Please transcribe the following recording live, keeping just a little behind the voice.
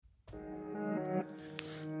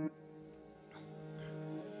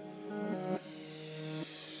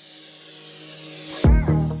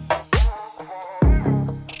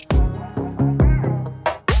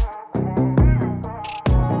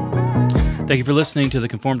Thank you for listening to the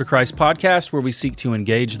Conform to Christ podcast, where we seek to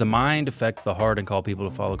engage the mind, affect the heart, and call people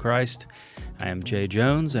to follow Christ. I am Jay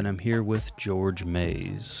Jones, and I'm here with George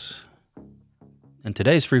Mays. And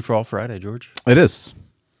today's Free For All Friday, George. It is.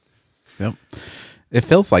 Yep. It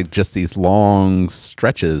feels like just these long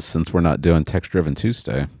stretches since we're not doing Text Driven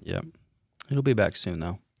Tuesday. Yep. It'll be back soon,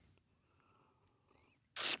 though.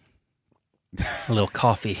 A little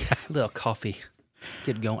coffee.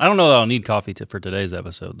 Get going. I don't know that I'll need coffee for today's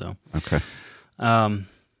episode, though. Okay.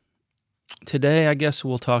 Today, I guess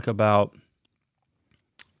we'll talk about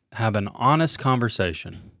have an honest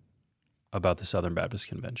conversation about the Southern Baptist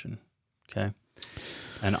Convention. Okay?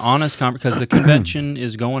 An honest because the convention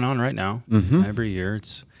is going on right now, every year.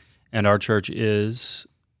 And our church is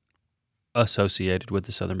associated with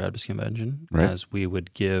the Southern Baptist Convention, right, as we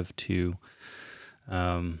would give to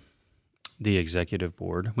the executive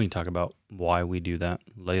board. We can talk about why we do that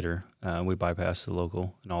later. We bypass the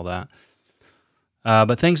local and all that.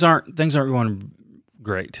 But things aren't going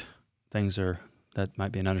great. That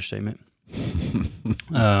might be an understatement.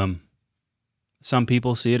 Some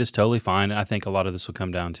people see it as totally fine. I think a lot of this will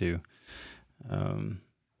come down to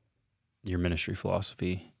your ministry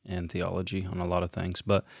philosophy and theology on a lot of things.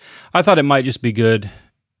 But I thought it might just be good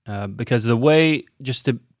because just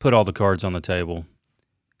to put all the cards on the table,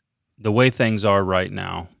 the way things are right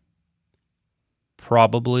now,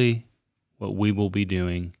 probably what we will be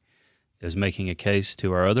doing is making a case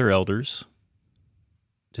to our other elders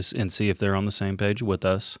and see if they're on the same page with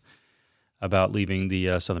us about leaving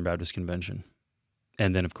the Southern Baptist Convention.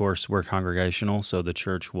 And then, of course, we're congregational, so the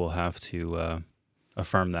church will have to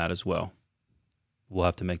affirm that as well. We'll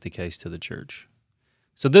have to make the case to the church.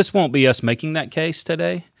 So this won't be us making that case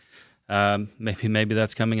today. Maybe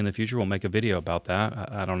that's coming in the future. We'll make a video about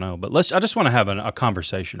that. I don't know. But I just want to have a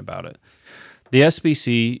conversation about it. The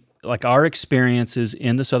SBC, like our experiences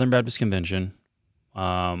in the Southern Baptist Convention,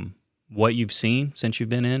 what you've seen since you've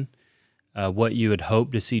been in, what you had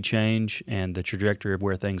hoped to see change, and the trajectory of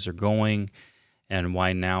where things are going, and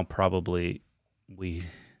why now probably we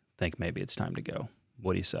think maybe it's time to go.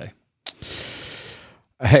 What do you say?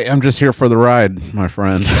 Hey, I'm just here for the ride, my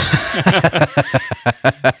friend.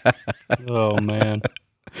 Oh man,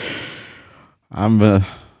 I'm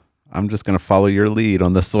just going to follow your lead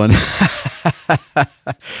on this one.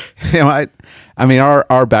 I mean,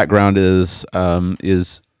 our background is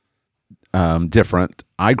different.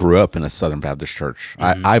 I grew up in a Southern Baptist church.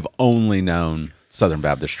 I've only known Southern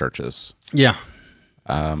Baptist churches. Yeah.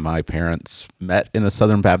 My parents met in a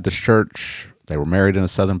Southern Baptist church. They were married in a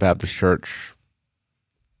Southern Baptist church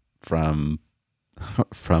from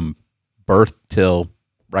birth till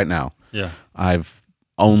right now. Yeah. I've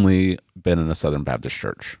only been in a Southern Baptist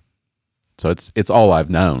church. So it's all I've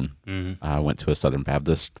known. Mm-hmm. I went to a Southern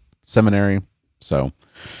Baptist seminary. So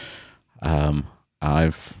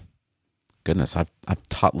I've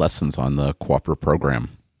taught lessons on the cooperative program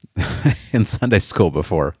in Sunday school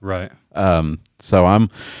before. Right. So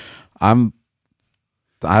I'm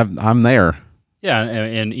there. Yeah,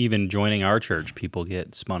 and even joining our church, people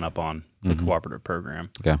get spun up on the cooperative program.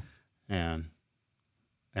 Yeah.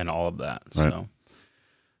 And all of that. Right.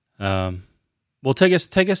 So, well, take us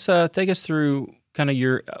through kind of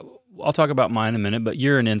your. I'll talk about mine in a minute, but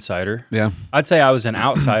you're an insider. Yeah. I'd say I was an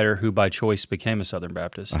outsider who, by choice, became a Southern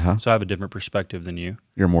Baptist. So I have a different perspective than you.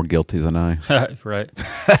 You're more guilty than I. Right. For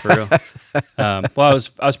real. Well,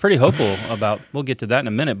 I was pretty hopeful about. We'll get to that in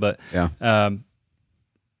a minute, but yeah.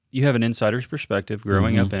 You have an insider's perspective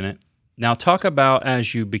growing up in it. Now, talk about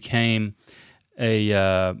as you became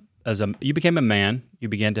you became a man. You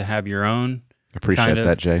began to have your own. Appreciate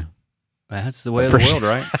that, Jay. That's the way of the world,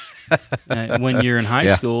 right? When you're in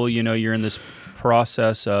high school, you're in this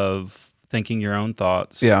process of thinking your own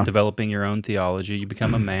thoughts, developing your own theology. You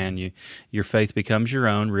become a man. Your faith becomes your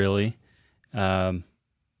own, really. You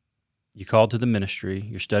called to the ministry.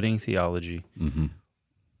 You're studying theology. Mm-hmm.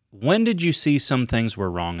 When did you see some things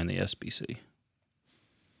were wrong in the SBC?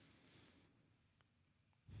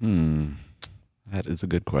 That is a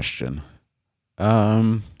good question.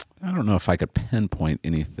 I don't know if I could pinpoint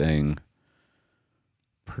anything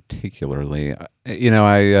particularly.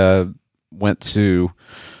 I went to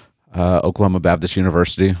Oklahoma Baptist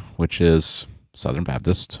University, which is Southern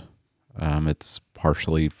Baptist. It's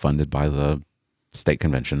partially funded by the state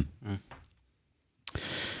convention.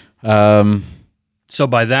 So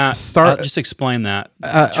by that, just explain that.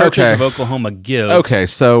 Churches of Oklahoma give. Okay,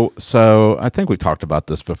 so I think we've talked about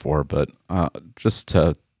this before, but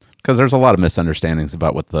because there's a lot of misunderstandings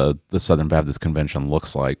about what the Southern Baptist Convention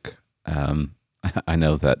looks like. I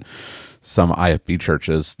know that some IFB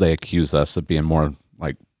churches, they accuse us of being more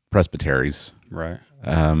like presbyteries. Right.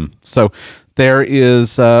 So There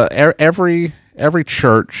is every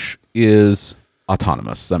church is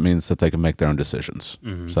autonomous. That means that they can make their own decisions.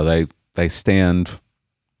 Mm-hmm. So they stand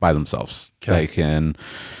by themselves. Okay. They can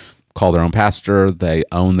call their own pastor. They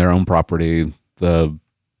own their own property.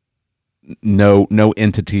 No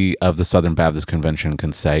entity of the Southern Baptist Convention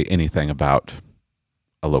can say anything about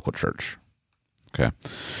a local church. Okay.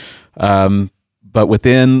 But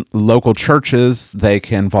within local churches, they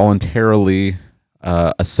can voluntarily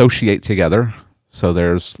associate together. So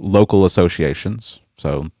there's local associations.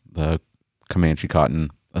 So the Comanche Cotton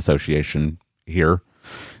Association here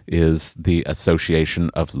is the association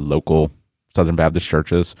of local Southern Baptist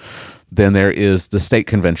churches. Then there is the state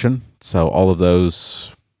convention. So all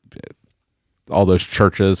those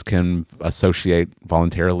churches can associate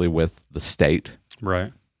voluntarily with the state.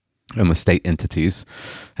 Right. And the state entities.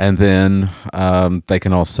 And then they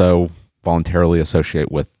can also voluntarily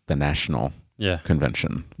associate with the national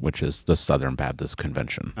convention, which is the Southern Baptist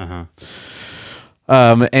Convention. Uh-huh.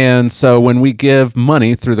 And so when we give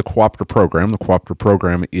money through the cooperative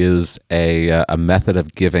program is a method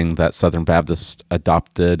of giving that Southern Baptist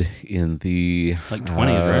adopted in the like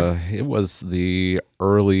 20s, right? It was the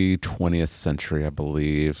early 20th century, I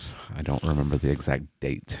believe. I don't remember the exact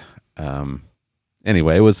date.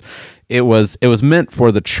 Anyway, it was meant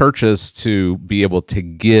for the churches to be able to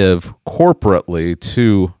give corporately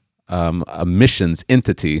to a missions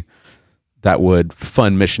entity that would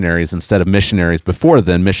fund missionaries instead of missionaries. Before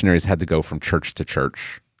then, missionaries had to go from church to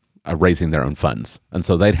church, raising their own funds. And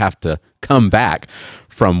so they'd have to come back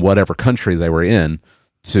from whatever country they were in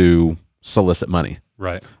to solicit money.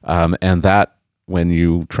 Right. And that, when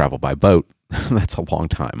you travel by boat, that's a long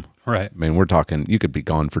time. Right. I mean, we're talking, you could be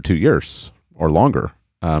gone for 2 years or longer,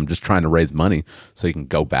 just trying to raise money so you can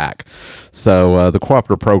go back. So the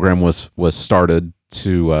cooperative program was started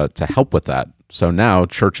to help with that. So now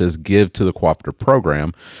churches give to the cooperative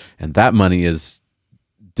program, and that money is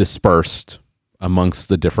dispersed amongst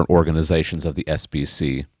the different organizations of the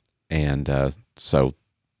SBC, and so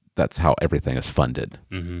that's how everything is funded.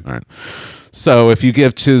 Mm-hmm. All right. So if you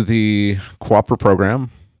give to the cooperative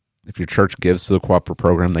program, if your church gives to the cooperative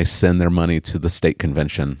program, they send their money to the state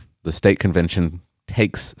convention. The state convention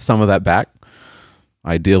takes some of that back.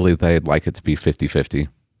 Ideally, they'd like it to be 50-50.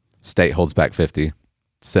 State holds back 50,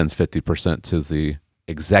 sends 50% to the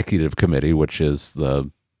executive committee, which is they're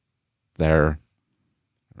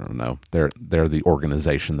the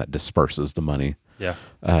organization that disperses the money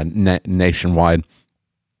nationwide.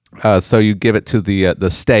 So you give it to the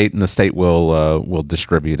state, and the state will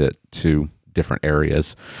distribute it to different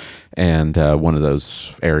areas, and one of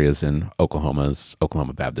those areas in Oklahoma is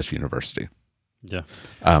Oklahoma Baptist University. Yeah.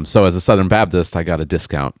 So as a Southern Baptist, I got a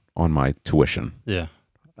discount on my tuition. Yeah.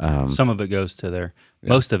 Some of it goes to there. Yeah.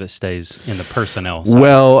 Most of it stays in the personnel side.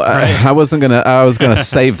 Well, right? I was gonna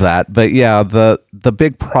save that, but yeah, the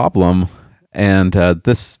big problem, and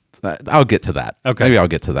this I'll get to that. Okay. Maybe I'll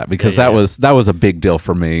get to that because that was a big deal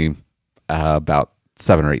for me about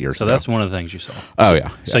 7 or 8 years ago. So that's one of the things you saw. Oh, yeah.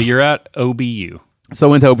 So you're at OBU. So I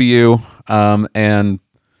went to OBU and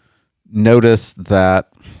noticed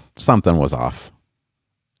that something was off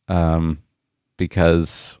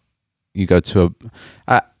because you go to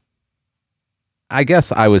I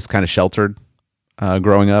guess I was kind of sheltered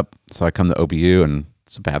growing up. So I come to OBU, and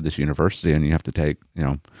it's a Baptist university, and you have to take,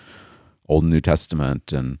 Old and New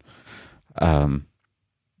Testament, and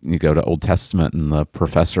you go to Old Testament, and the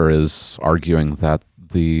professor is arguing that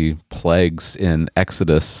the plagues in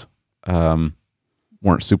Exodus weren't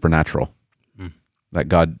supernatural. That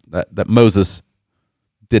God, that Moses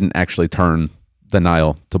didn't actually turn the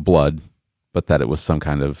Nile to blood, but that it was some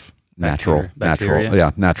kind of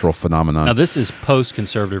natural phenomenon. Now this is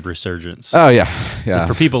post-conservative resurgence. Oh yeah. And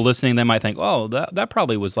for people listening, they might think, "Oh, that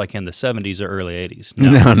probably was like in the 70s or early 80s."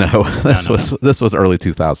 No. This was early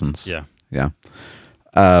 2000s. Yeah.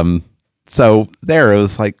 So there it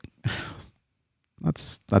was like,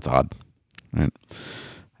 that's odd, right?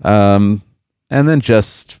 And then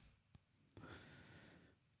just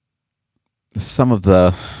some of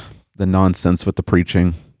the nonsense with the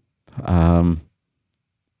preaching.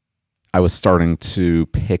 I was starting to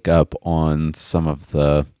pick up on some of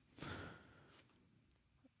the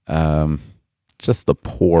just the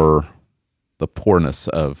poorness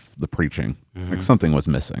of the preaching. Mm-hmm. Like something was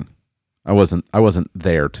missing. I wasn't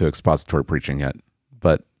there to expository preaching yet,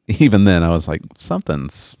 but even then I was like,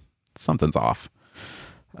 something's off.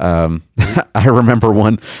 I remember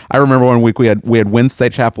one week we had Wednesday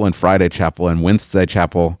chapel and Friday chapel, and Wednesday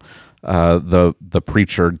chapel the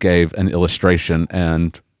preacher gave an illustration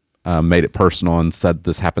and made it personal and said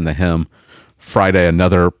this happened to him. Friday,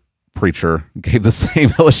 another preacher gave the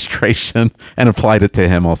same illustration and applied it to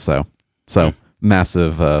him also. So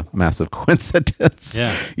massive coincidence.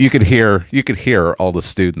 Yeah. You could hear all the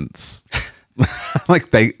students like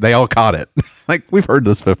they all caught it. Like, we've heard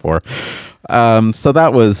this before. So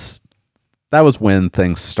that was when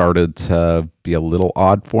things started to be a little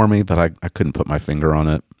odd for me, but I couldn't put my finger on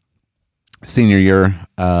it. Senior year,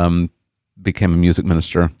 became a music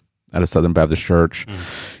minister at a Southern Baptist church.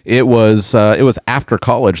 It was after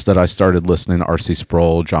college that I started listening to R.C.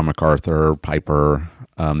 Sproul, John MacArthur, Piper,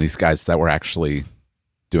 these guys that were actually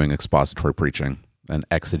doing expository preaching and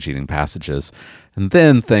exegeting passages. And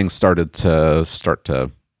then things started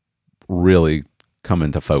to really come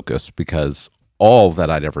into focus, because all that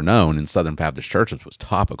I'd ever known in Southern Baptist churches was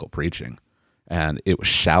topical preaching. And it was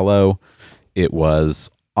shallow. It was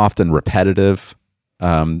often repetitive,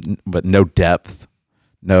 but no depth,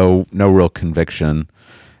 no real conviction.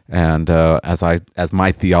 And as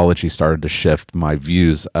my theology started to shift, my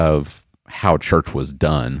views of how church was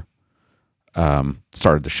done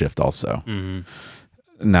started to shift also.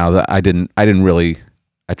 Now that I didn't really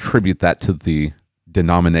attribute that to the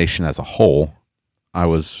denomination as a whole. I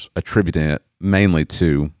was attributing it mainly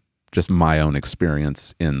to just my own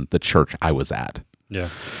experience in the church I was at. Yeah.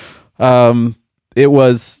 It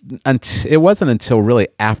wasn't until really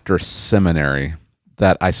after seminary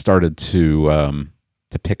that I started to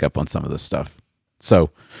pick up on some of this stuff.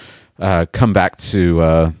 So, come back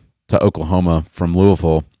to Oklahoma from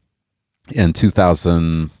Louisville in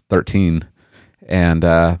 2013,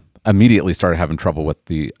 and immediately started having trouble with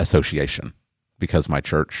the association, because my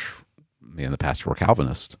church, me and the pastor were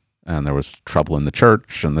Calvinist, and there was trouble in the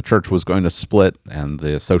church, and the church was going to split, and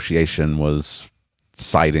the association was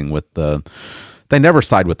siding with they never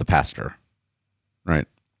side with the pastor, right?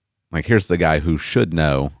 Like, here's the guy who should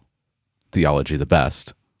know theology the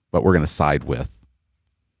best, but we're going to side with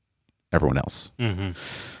everyone else.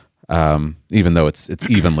 Even though it's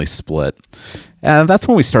evenly split. And that's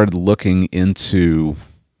when we started looking into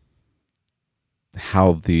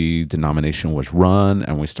how the denomination was run,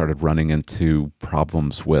 and we started running into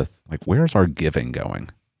problems with, like, where's our giving going?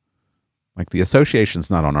 Like, the association's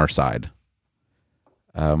not on our side.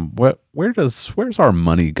 Where's our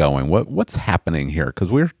money going? What's happening here?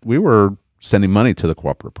 Because we were sending money to the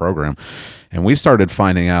cooperative program, and we started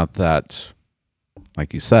finding out that,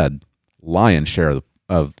 like you said, lion's share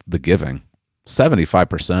of the giving,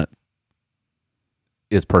 75%,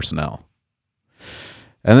 is personnel.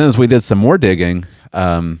 And then as we did some more digging,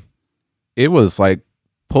 it was like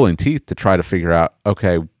pulling teeth to try to figure out,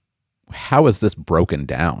 okay, how is this broken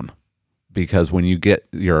down? Because when you get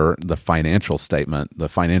the financial statement, the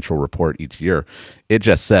financial report each year, it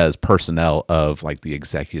just says personnel of, like, the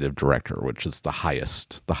executive director, which is the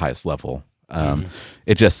highest level.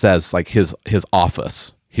 It just says, like, his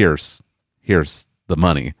office, here's the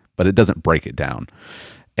money, but it doesn't break it down.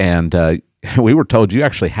 And we were told you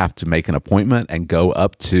actually have to make an appointment and go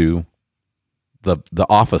up to the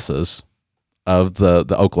offices of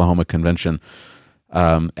the Oklahoma Convention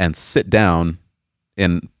and sit down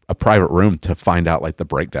in a private room to find out, like, the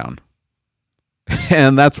breakdown.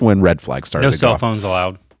 And that's when red flags started. No cell phones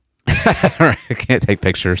allowed. I can't take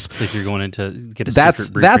pictures. So if you're going in to get a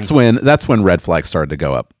secret briefing. That's when red flags started to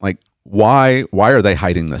go up. Like, why are they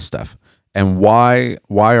hiding this stuff? And why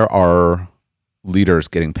are our leaders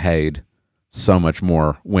getting paid so much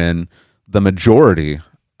more when the majority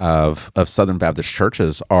of Southern Baptist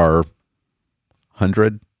churches are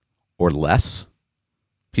 100 or less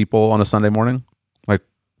people on a Sunday morning? Like,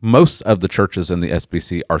 most of the churches in the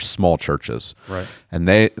SBC are small churches. Right.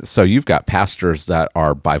 And so you've got pastors that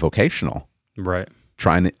are bivocational. Right.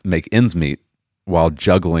 Trying to make ends meet while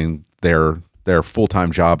juggling their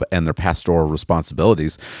full-time job and their pastoral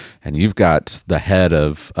responsibilities. And you've got the head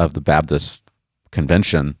of the Baptist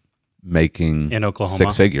convention making in Oklahoma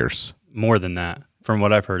 6 figures. More than that. From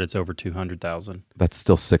what I've heard, it's over 200,000. That's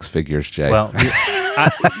still 6 figures, Jay. Well,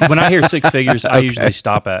 when I hear 6 figures, I usually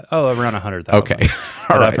stop at around 100,000. Okay,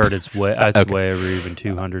 but I've heard it's way over even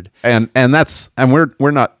 200. And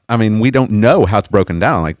we're not. I mean, we don't know how it's broken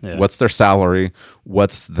down. Like, what's their salary?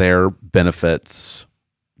 What's their benefits?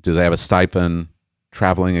 Do they have a stipend?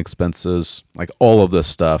 Traveling expenses? Like, all of this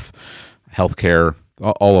stuff, healthcare,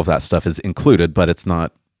 all of that stuff is included, but it's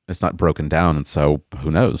not broken down, and so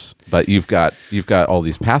who knows? But you've got all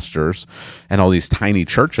these pastors and all these tiny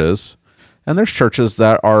churches, and there's churches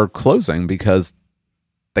that are closing because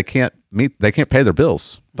they can't pay their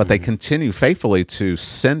bills, but they continue faithfully to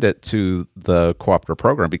send it to the cooperative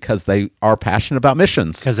program because they are passionate about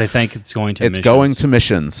missions. Because they think it's going to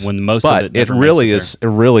missions. When most but of it really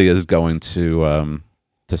is going to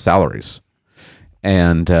salaries.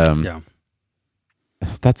 And Yeah.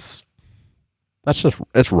 that's just,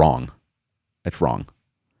 it's wrong. It's wrong.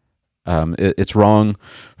 It's wrong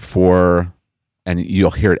for, and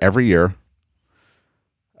you'll hear it every year.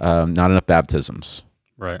 Not enough baptisms.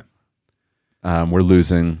 Right. We're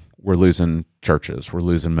losing churches. We're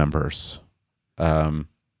losing members. We're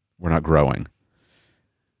not growing.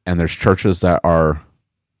 And there's churches that are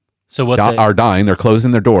dying. They're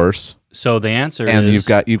closing their doors. So the answer and is,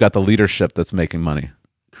 you've got the leadership that's making money.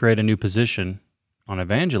 create a new position on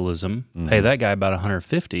evangelism. Pay that guy about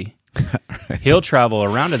 $150. Right. He'll travel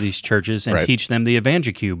around to these churches and Right. teach them the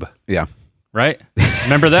Evangicube. Yeah. Right?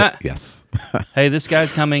 Remember that? Yes. Hey, this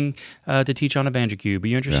guy's coming to teach on Evangicube. Are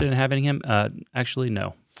you interested in having him? Actually,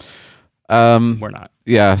 no. We're not.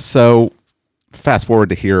 Yeah. So fast forward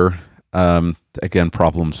to here. Again,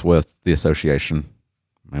 problems with the association.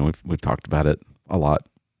 I mean, we've talked about it a lot.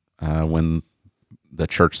 When the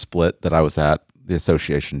church split that I was at, the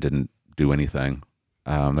association didn't do anything.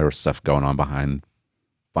 There was stuff going on behind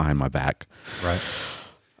my back. Right.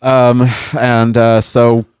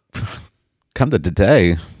 So come to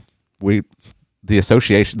today, the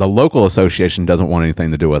local association doesn't want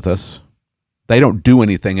anything to do with us. They don't do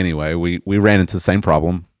anything anyway. We ran into the same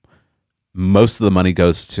problem. Most of the money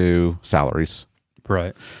goes to salaries.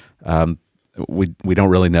 Right. We don't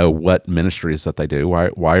really know what ministries that they do.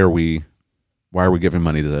 Why are we giving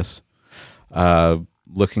money to this?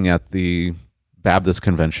 Looking at the Baptist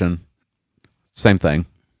convention, same thing.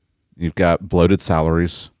 You've got bloated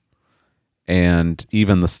salaries, and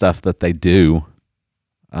even the stuff that they do,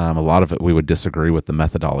 a lot of it we would disagree with the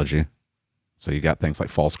methodology. So you got things like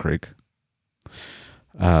Falls Creek.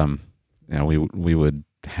 We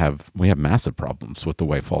have massive problems with the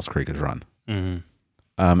way Falls Creek is run. Mm-hmm.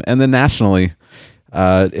 And then nationally,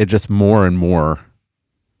 it just more and more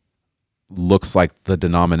looks like the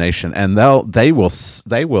denomination, and they will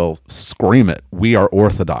scream it. We are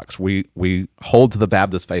Orthodox. We hold to the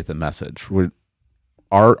Baptist faith and message.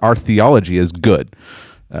 Our theology is good.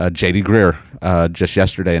 J.D. Greer just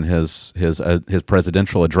yesterday in his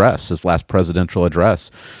presidential address, his last presidential address,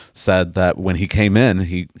 said that when he came in,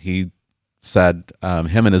 he said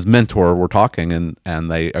him and his mentor were talking, and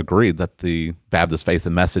they agreed that the Baptist Faith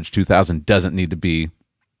and Message 2000 doesn't need to be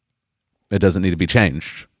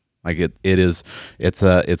changed. Like it's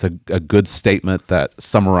a good statement that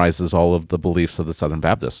summarizes all of the beliefs of the Southern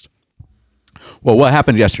Baptist. Well, what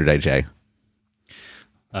happened yesterday, Jay?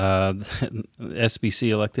 SBC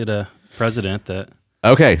elected a president that.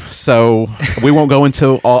 Okay, so we won't go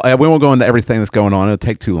into everything that's going on. It'll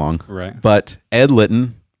take too long. Right. But Ed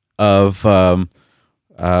Litton of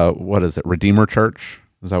what is it? Redeemer Church?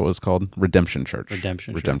 Is that what it's called? Redemption Church.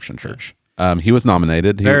 Redemption Church. He was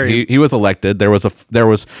nominated. He was elected. There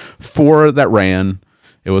was four that ran.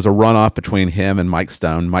 It was a runoff between him and Mike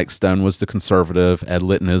Stone. Mike Stone was the conservative. Ed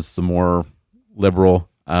Litton is the more liberal.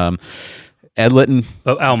 Ed Litton.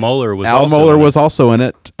 But Al Mohler was also in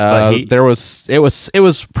it. It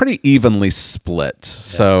was pretty evenly split. Yeah.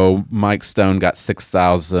 So Mike Stone got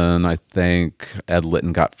 6,000, I think. Ed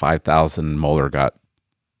Litton got 5,000. Mohler got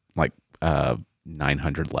like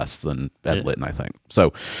 900 less than Ed Litton, I think.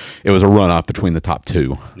 So it was a runoff between the top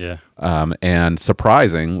two. Yeah. And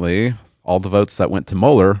surprisingly, all the votes that went to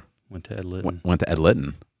Mohler went to Ed Litton. Went to Ed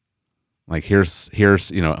Litton. Like here's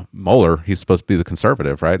Mohler, he's supposed to be the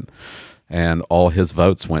conservative, right? And all his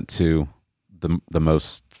votes went to the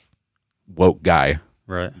most woke guy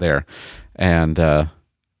right there. And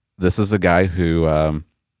this is a guy who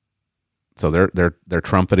so they're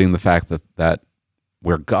trumpeting the fact that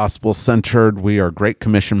we're gospel centered, we are Great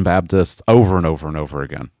Commission Baptists over and over and over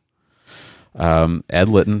again. Ed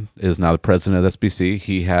Litton is now the president of SBC.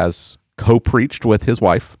 He has co-preached with his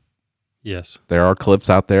wife. Yes. There are clips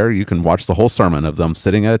out there. You can watch the whole sermon of them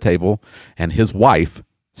sitting at a table, and his wife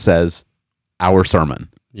says, "Our sermon."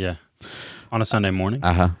 Yeah. On a Sunday morning.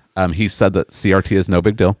 He said that CRT is no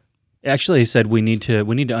big deal. Actually, he said we need to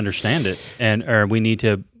understand it,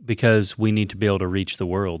 because we need to be able to reach the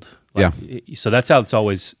world. Yeah. So that's how it's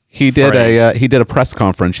always. He did a press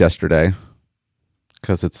conference yesterday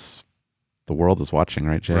because the world is watching,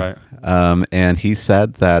 right, Jay? Right. And he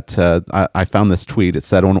said that I found this tweet. It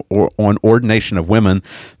said on ordination of women,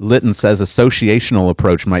 Litton says associational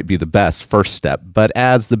approach might be the best first step, but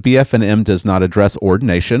adds the BF&M does not address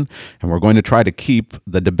ordination, and we're going to try to keep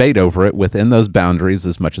the debate over it within those boundaries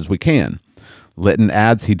as much as we can. Litton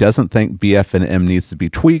adds he doesn't think BF&M needs to be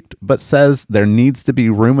tweaked, but says there needs to be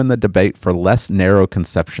room in the debate for less narrow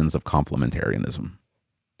conceptions of complementarianism.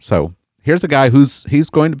 So Here's a guy he's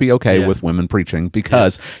going to be okay with women preaching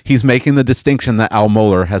because he's making the distinction that Al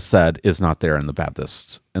Mohler has said is not there in the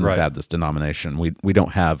Baptist the Baptist denomination. We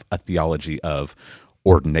don't have a theology of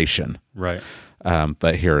ordination. Right.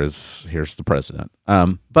 But here's the president.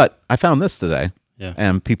 But I found this today,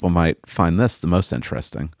 and people might find this the most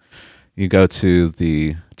interesting. You go to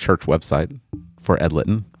the church website for Ed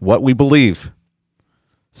Litton, What We Believe.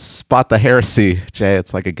 Spot the heresy, Jay.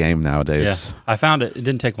 It's like a game nowadays. Yeah, I found it. It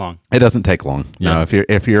didn't take long. It doesn't take long. Yeah. No,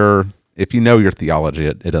 if you know your theology,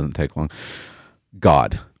 it doesn't take long.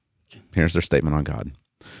 God. Here's their statement on God.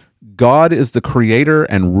 God is the creator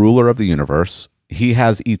and ruler of the universe. He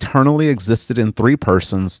has eternally existed in three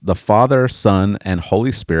persons, the Father, Son, and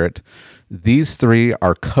Holy Spirit. These three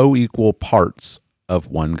are co-equal parts of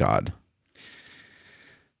one God.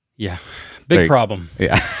 Yeah. Big problem.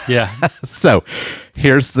 Yeah. Yeah. So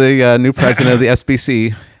here's the new president of the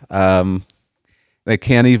SBC. They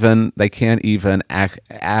can't even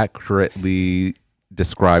accurately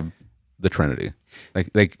describe the Trinity.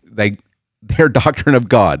 Their doctrine of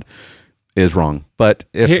God is wrong. But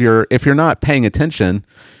if you're not paying attention,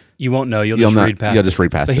 you won't know. You'll just read past it. You'll just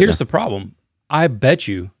read past it. But here's the problem. I bet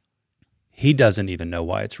you he doesn't even know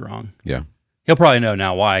why it's wrong. Yeah. He'll probably know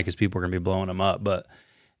now why because people are going to be blowing him up. But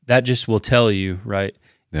that just will tell you, right?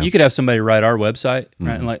 Yeah. You could have somebody write our website,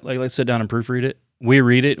 right? And like let's sit down and proofread it. We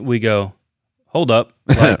read it. We go, hold up.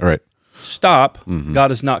 Like, right. Stop.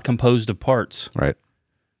 God is not composed of parts. Right.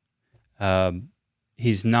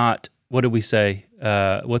 He's not, what did we say?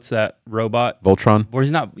 What's that robot? Voltron? Or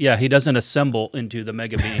he's not, he doesn't assemble into the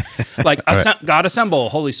mega being. Like, God assemble,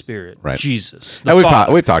 Holy Spirit, Jesus.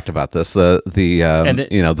 We've talked about this. The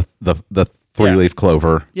three-leaf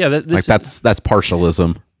clover. Yeah, that's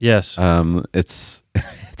partialism. Yes. It's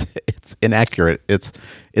inaccurate.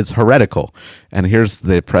 It's heretical. And here's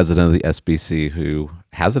the president of the SBC who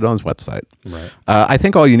has it on his website. Right. I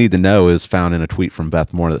think all you need to know is found in a tweet from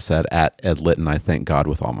Beth Moore that said, "At Ed Litton, I thank God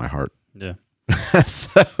with all my heart." Yeah.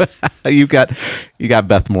 So you got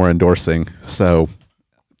Beth Moore endorsing. So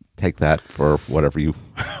take that for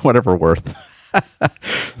whatever worth.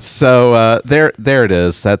 So there it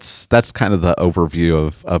is. That's kind of the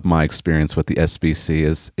overview of my experience with the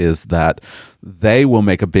SBC is that they will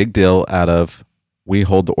make a big deal out of we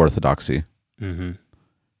hold the orthodoxy, and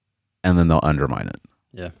then they'll undermine it.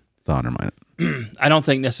 Yeah, they'll undermine it. I don't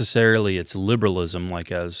think necessarily it's liberalism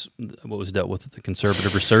like as what was dealt with at the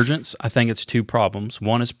conservative resurgence. I think it's two problems.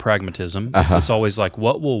 One is pragmatism. It's always like,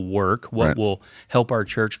 what will work? What will help our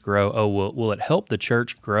church grow? Oh, will it help the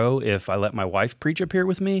church grow if I let my wife preach up here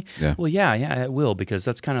with me? Yeah. Well, yeah, it will, because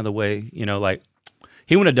that's kind of the way, like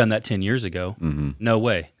he wouldn't have done that 10 years ago. No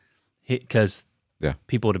way. Because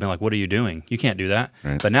people would have been like, what are you doing? You can't do that.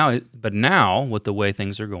 Right. But now with the way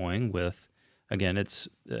things are going with, again, it's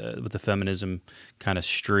with the feminism kind of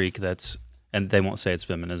streak and they won't say it's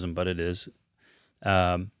feminism, but it is.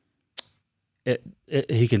 He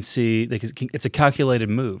can see it's a calculated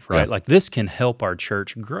move, right? Yeah. Like this can help our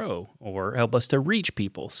church grow or help us to reach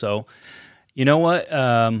people. So, you know what?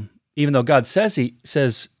 Even though God says he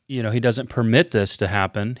doesn't permit this to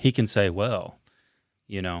happen, he can say, well,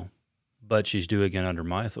 but she's doing it under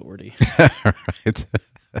my authority. Right.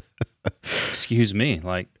 Excuse me,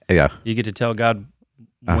 like you get to tell God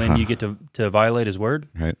when you get to violate his word,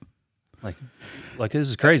 right? Like this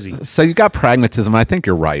is crazy. So you got pragmatism. I think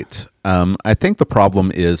you're right. I think the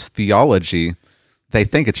problem is theology. They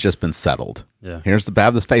think it's just been settled. Yeah. Here's the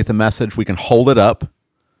Baptist faith and message. We can hold it up,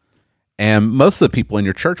 and most of the people in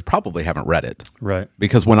your church probably haven't read it, right?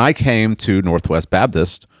 Because when I came to Northwest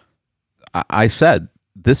Baptist, I said,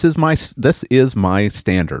 "This is my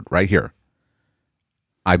standard right here."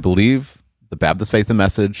 I believe the Baptist faith and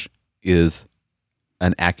message is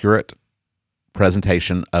an accurate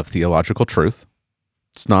presentation of theological truth.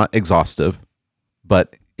 It's not exhaustive,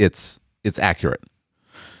 but it's accurate.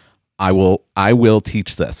 I will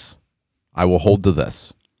teach this. I will hold to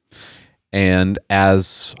this. And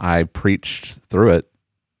as I preached through it,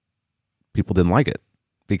 people didn't like it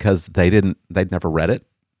because they'd never read it,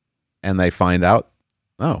 and they find out,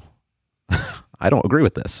 oh, I don't agree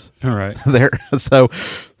with this. All right.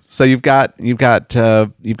 So you've got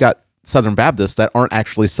Southern Baptists that aren't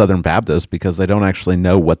actually Southern Baptists because they don't actually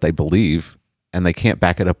know what they believe and they can't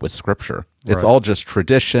back it up with Scripture. It's all just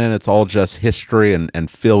tradition. It's all just history and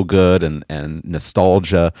feel good and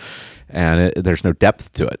nostalgia, and there's no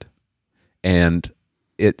depth to it. And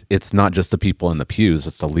it's not just the people in the pews;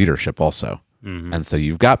 it's the leadership also. And so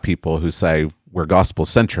you've got people who say we're gospel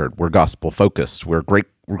centered, we're gospel focused, we're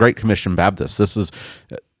Great Commission Baptists. This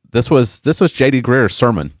was J.D. Greer's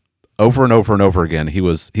sermon over and over and over again, he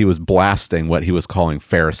was blasting what he was calling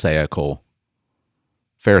Pharisaical,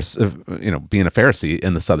 being a Pharisee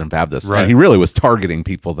in the Southern Baptists. Right. And he really was targeting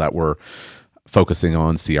people that were focusing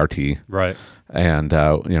on CRT, Right. and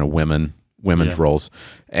women's Yeah. roles.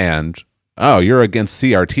 And you're against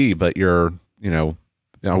CRT, but you're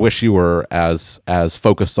I wish you were as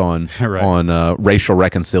focused on Right. on racial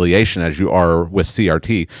reconciliation as you are with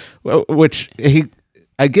CRT, which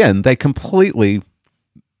they completely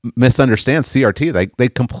misunderstand CRT. They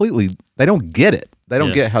don't get it. They don't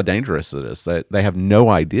Yeah. get how dangerous it is. They have no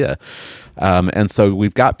idea. And so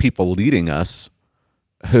we've got people leading us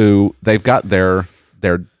who they've got their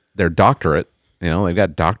doctorate. They've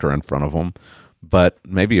got doctor in front of them, but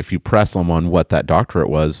maybe if you press them on what that doctorate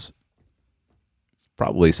was, it's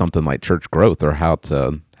probably something like church growth or how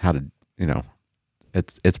to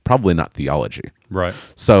it's probably not theology. Right.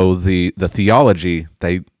 So the theology,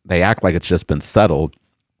 they act like it's just been settled,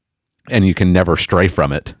 and you can never stray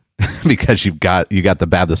from it because you got the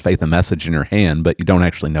Baptist faith and message in your hand, but you don't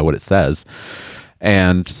actually know what it says.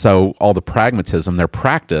 And so all the pragmatism, their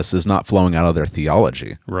practice is not flowing out of their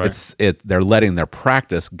theology. Right. They're letting their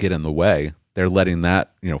practice get in the way. They're letting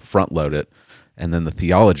that, front load it, and then the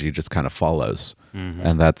theology just kind of follows. Mm-hmm.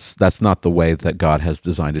 And that's not the way that God has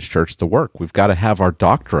designed his church to work. We've got to have our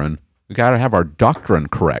doctrine. We've got to have our doctrine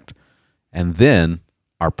correct. And then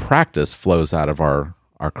our practice flows out of our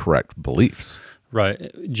correct beliefs.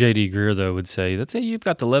 Right. J.D. Greer, though, would say, that's it, you've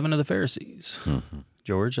got the leaven of the Pharisees. Mm-hmm.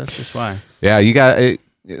 George, that's just why. Yeah, you got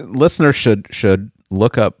listeners should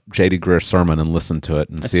look up J.D. Greer's sermon and listen to it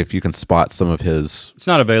and see if you can spot some of his. It's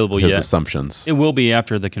not available his yet. Assumptions. It will be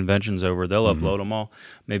after the convention's over. They'll upload them all.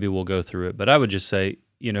 Maybe we'll go through it. But I would just say,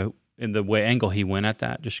 in the way angle he went at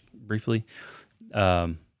that, just briefly,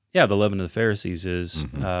 the leaven of the Pharisees is,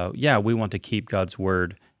 we want to keep God's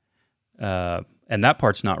word, and that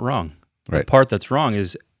part's not wrong. Right. The part that's wrong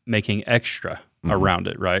is making extra around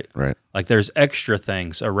it, right? Right. Like there's extra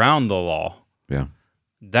things around the law. Yeah.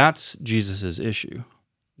 That's Jesus's issue.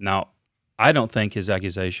 Now, I don't think his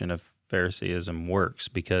accusation of Phariseeism works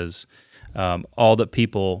because all the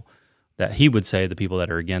people that he would say, the people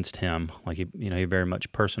that are against him, like he very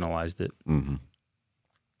much personalized it. Mm-hmm.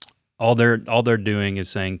 All they're doing is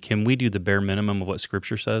saying, "Can we do the bare minimum of what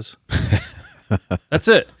Scripture says?" That's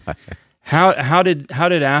it. How did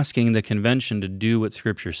asking the convention to do what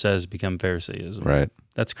Scripture says become Phariseeism? Right.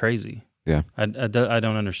 That's crazy. Yeah. I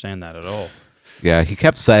don't understand that at all. Yeah, he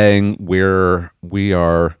kept saying we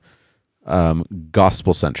are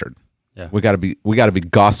gospel centered. Yeah. We got to be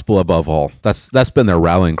gospel above all. That's been their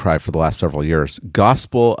rallying cry for the last several years.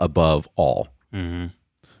 Gospel above all. Mm-hmm.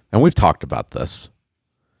 And we've talked about this.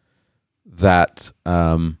 That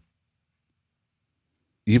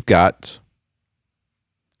you've got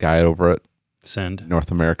guy over at Send North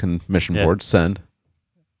American Mission Board, Send.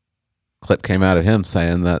 Clip came out of him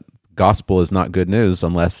saying that gospel is not good news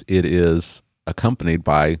unless it is accompanied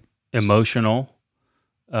by emotional,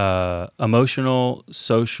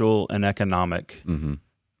 social, and economic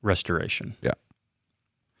restoration. Yeah.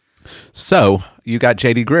 So you got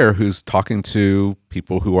J.D. Greer, who's talking to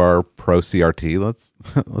people who are pro CRT.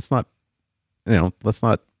 Let's not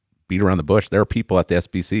beat around the bush. There are people at the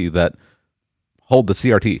SBC that hold the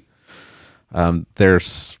CRT.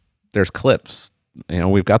 There's clips.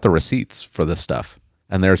 We've got the receipts for this stuff,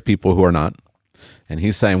 and there's people who are not. And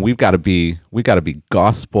he's saying we got to be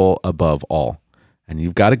gospel above all. And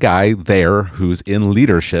you've got a guy there who's in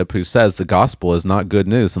leadership who says the gospel is not good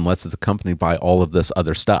news unless it's accompanied by all of this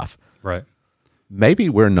other stuff. Right. Maybe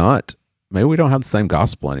we don't have the same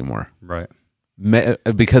gospel anymore. Right.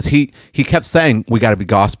 Because he kept saying we got to be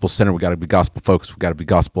gospel centered, we got to be gospel focused, we got to be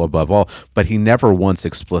gospel above all, but he never once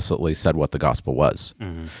explicitly said what the gospel was.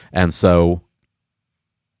 Mm-hmm. And so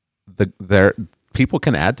people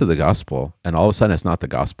can add to the gospel, and all of a sudden it's not the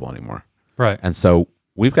gospel anymore. Right. And so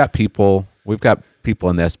we've got people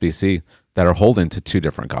in the SBC that are holding to two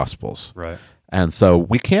different gospels. Right. And so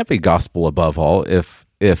we can't be gospel above all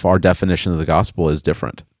if our definition of the gospel is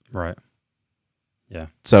different. Right. Yeah.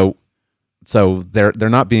 So they're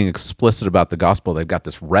not being explicit about the gospel. They've got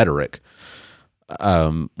this rhetoric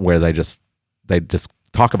where they just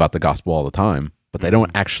talk about the gospel all the time, but they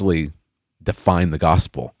don't actually define the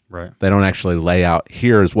gospel. Right. They don't actually lay out,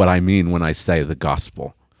 here's what I mean when I say the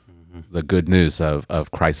gospel. The good news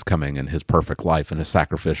of Christ coming and his perfect life and his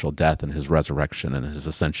sacrificial death and his resurrection and his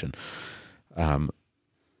ascension.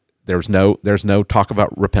 There's no talk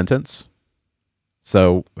about repentance.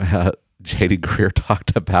 So J.D. Greer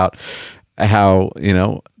talked about how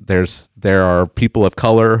there are people of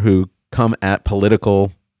color who come at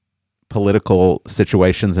political political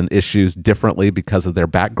situations and issues differently because of their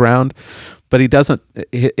background, but he doesn't.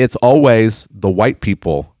 It's always the white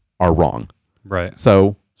people are wrong. Right.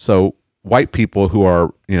 So white people who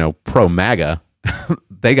are, pro MAGA,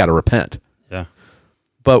 they got to repent. Yeah.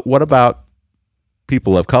 But what about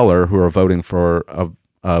people of color who are voting for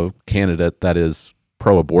a candidate that is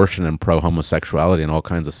pro-abortion and pro-homosexuality and all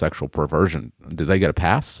kinds of sexual perversion? Do they get a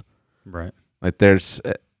pass? Right. Like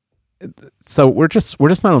so we're just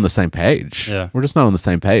not on the same page. Yeah. We're just not on the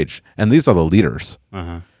same page. And these are the leaders.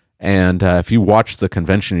 Uh-huh. And if you watch the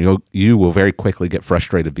convention, you will very quickly get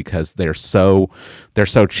frustrated because they're so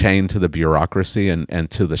chained to the bureaucracy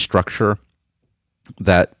and to the structure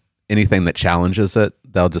that anything that challenges it,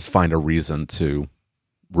 they'll just find a reason to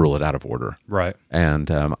rule it out of order. Right.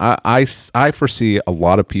 And I foresee a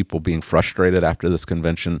lot of people being frustrated after this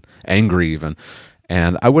convention, angry even,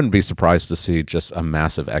 and I wouldn't be surprised to see just a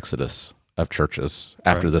massive exodus of churches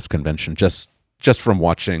after this convention, just from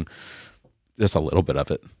watching just a little bit of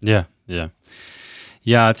it. Yeah.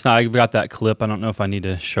 It's not. I've got that clip. I don't know if I need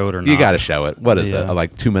to show it or not. You got to show it. What is it?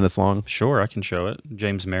 Like 2 minutes long? Sure, I can show it.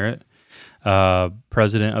 James Merritt,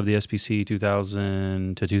 president of the SBC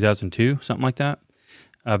 2000 to 2002, something like that.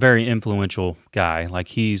 A very influential guy. Like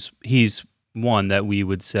he's one that we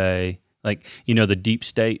would say, like, the deep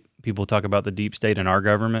state. People talk about the deep state in our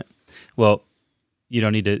government. Well, you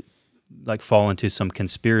don't need to fall into some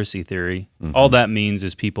conspiracy theory. Mm-hmm. All that means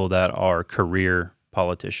is people that are career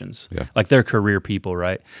politicians. Yeah. Like they're career people,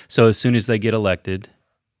 right? So as soon as they get elected,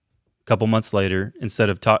 a couple months later,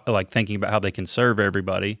 instead of thinking about how they can serve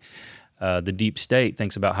everybody, the deep state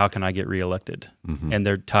thinks about how can I get reelected. Mm-hmm. And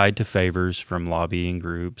they're tied to favors from lobbying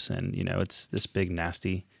groups, and it's this big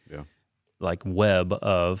nasty web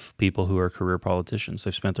of people who are career politicians.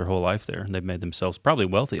 They've spent their whole life there, and they've made themselves probably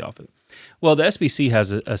wealthy off it. Well, the SBC has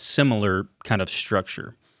a similar kind of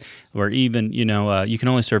structure where even, you can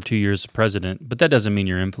only serve 2 years as president, but that doesn't mean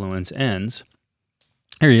your influence ends.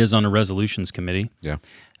 Here he is on a resolutions committee,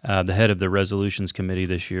 the head of the resolutions committee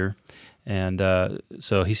this year. And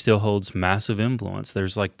so he still holds massive influence.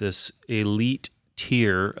 There's this elite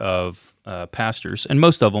tier of pastors, and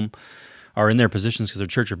most of them are in their positions because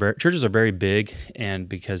their churches are very big and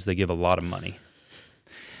because they give a lot of money.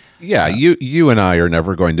 Yeah, you and I are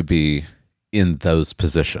never going to be in those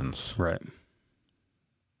positions. Right.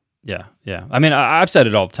 Yeah. I mean, I've said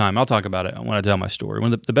it all the time. I'll talk about it when I tell my story.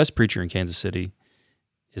 One of the best preacher in Kansas City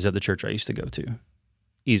is at the church I used to go to,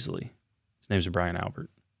 easily. His name's Brian Albert.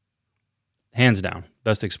 Hands down,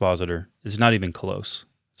 best expositor. It's not even close.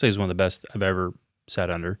 I'd say he's one of the best I've ever sat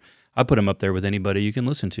under. I put him up there with anybody you can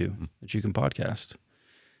listen to, that you can podcast.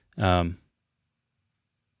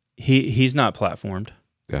 He's not platformed.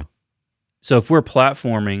 Yeah. So if we're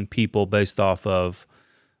platforming people based off of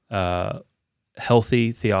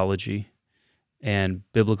healthy theology and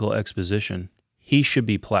biblical exposition, he should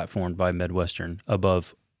be platformed by Midwestern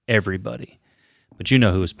above everybody. But you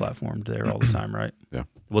know who is platformed there all the time, right? Yeah.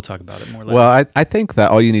 We'll talk about it more later. Well, I think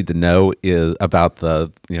that all you need to know is about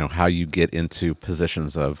how you get into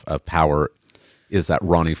positions of power is that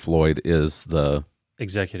Ronnie Floyd is the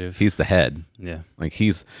executive. He's the head. Yeah. Like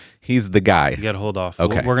he's the guy. You got to hold off.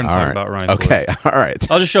 Okay. We're going to talk about Ronnie Floyd. Okay. All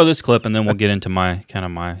right. I'll just show this clip and then we'll get into my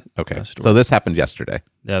okay. story. So this happened yesterday.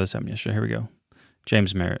 Yeah, this happened yesterday. Here we go.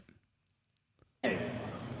 James Merritt.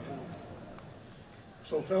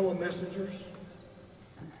 So fellow messengers,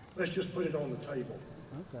 let's just put it on the table.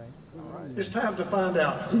 Okay. All right. It's time to find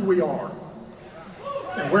out who we are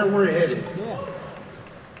and where we're headed. Yeah.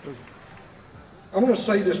 I'm going to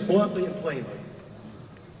say this bluntly and plainly.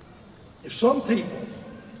 If some people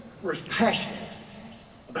were as passionate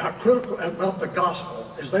about the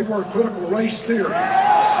gospel as they were critical race theory, we'd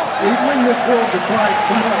bring this world to Christ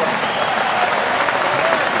tomorrow.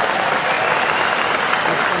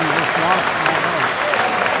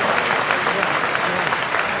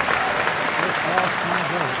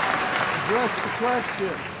 Address the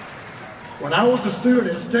question. When I was a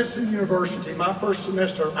student at Stetson University, my first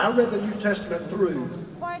semester, I read the New Testament through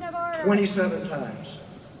 27 times.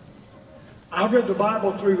 I've read the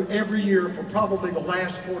Bible through every year for probably the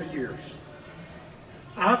last 40 years.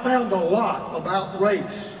 I found a lot about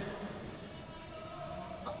race.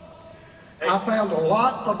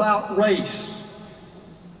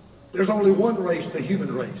 There's only one race, the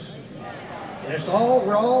human race. And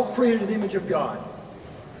we're all created in the image of God.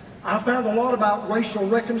 I found a lot about racial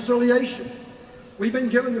reconciliation. We've been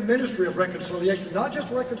given the ministry of reconciliation, not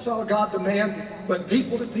just reconcile God to man, but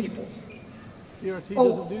people to people. CRT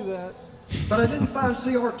doesn't do that. But I didn't find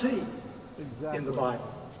CRT in the Bible.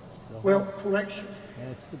 Well, correction.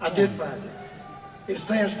 I did find it It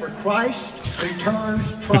stands for Christ returns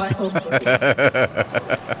triumphantly.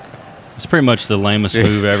 It's pretty much the lamest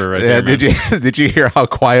move ever, right Yeah, there. Man. did you hear how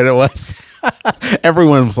quiet it was?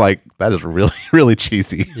 Everyone was like, "That is really really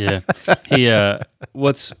cheesy." Yeah,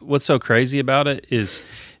 what's so crazy about it is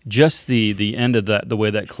just the end of that, the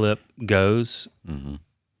way that clip goes,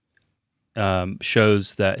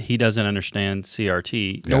 shows that he doesn't understand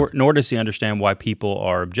CRT, nor does he understand why people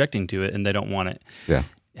are objecting to it and they don't want it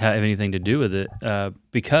have anything to do with it,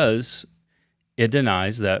 because it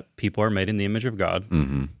denies that people are made in the image of God,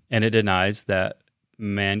 and it denies that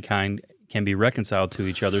mankind can be reconciled to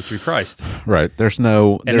each other through Christ. Right.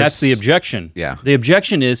 And that's the objection. Yeah. The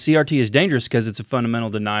objection is CRT is dangerous because it's a fundamental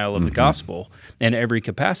denial of the gospel in every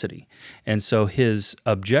capacity. And so his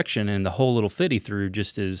objection and the whole little fit he threw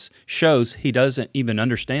just shows he doesn't even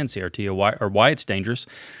understand CRT or why it's dangerous.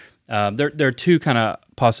 There are two kind of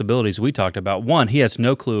possibilities we talked about. One, he has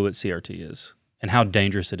no clue what CRT is and how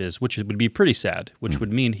dangerous it is, which would be pretty sad, which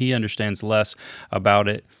would mean he understands less about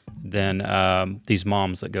it than these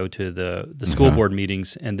moms that go to the school board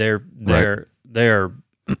meetings, and they're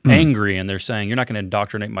angry, and they're saying, you're not going to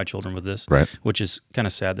indoctrinate my children with this, which is kind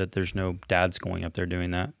of sad that there's no dads going up there doing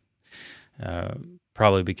that.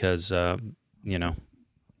 Probably because,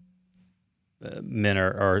 men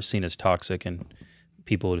are seen as toxic, and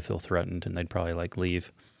people would feel threatened, and they'd probably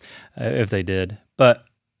leave if they did.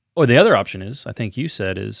 Or the other option is, I think you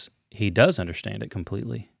said, is he does understand it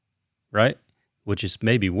completely, right? Which is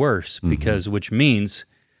maybe worse, which means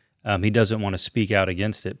he doesn't want to speak out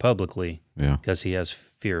against it publicly because he has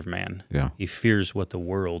fear of man. Yeah. He fears what the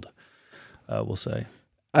world will say.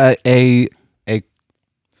 An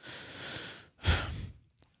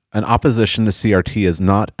opposition to CRT is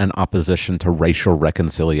not an opposition to racial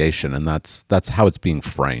reconciliation, and that's how it's being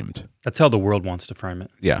framed. That's how the world wants to frame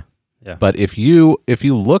it. Yeah. Yeah. But if you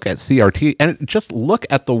look at CRT and just look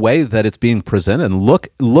at the way that it's being presented and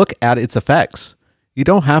look at its effects, you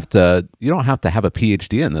don't have to have a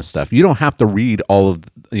PhD in this stuff. You don't have to read all of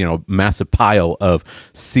massive pile of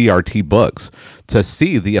CRT books to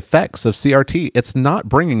see the effects of CRT. It's not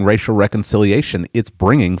bringing racial reconciliation. It's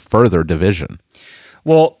bringing further division.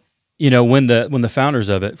 Well, when the founders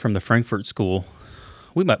of it from the Frankfurt School,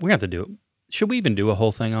 we have to do it. Should we even do a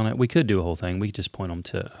whole thing on it? We could do a whole thing. We could just point them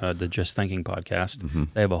to the Just Thinking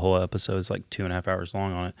podcast. They have a whole episode. It's 2.5 hours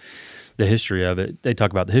long on it. The history of it. They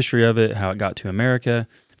talk about the history of it, how it got to America.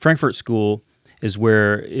 Frankfurt School is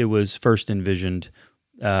where it was first envisioned.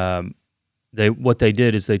 What they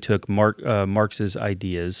did is they took Marx's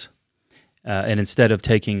ideas, and instead of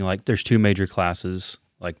taking there's two major classes,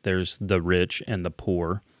 there's the rich and the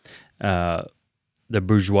poor, the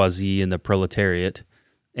bourgeoisie and the proletariat.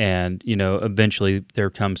 And, eventually there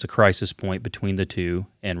comes a crisis point between the two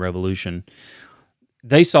and revolution.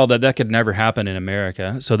 They saw that could never happen in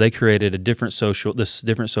America, so they created this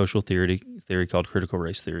different social theory called critical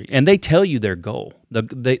race theory. And they tell you their goal.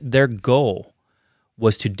 Their goal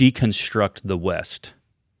was to deconstruct the West,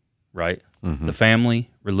 right? The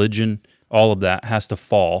family, religion, all of that has to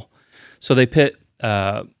fall. So they pit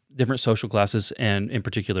different social classes and, in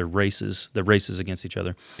particular, the races against each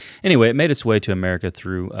other. Anyway, it made its way to America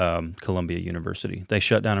through Columbia University. They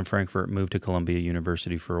shut down in Frankfurt, moved to Columbia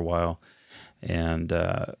University for a while, and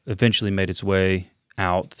eventually made its way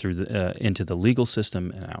out through into the legal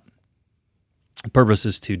system and out. The purpose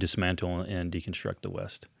is to dismantle and deconstruct the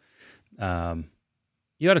West.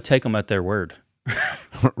 You ought to take them at their word.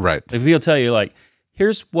 Right. If people tell you,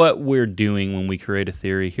 here's what we're doing when we create a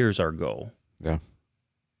theory, here's our goal. Yeah.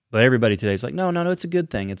 But everybody today is no, it's a good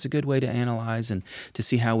thing. It's a good way to analyze and to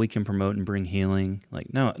see how we can promote and bring healing.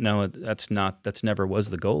 No, that's never was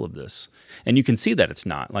the goal of this. And you can see that it's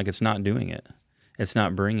not. It's not doing it. It's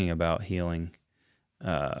not bringing about healing,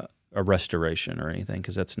 a restoration or anything,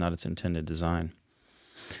 because that's not its intended design.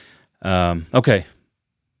 Okay.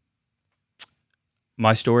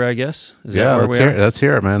 My story, I guess? Is that where we are? Let's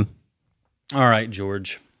hear it, man. All right,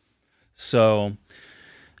 George. So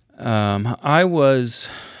I was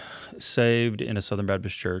saved in a Southern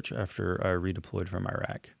Baptist church after I redeployed from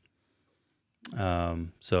Iraq.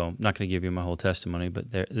 So I'm not going to give you my whole testimony, but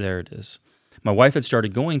there it is. My wife had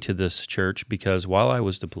started going to this church because while I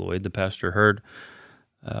was deployed, the pastor heard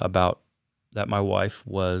about that my wife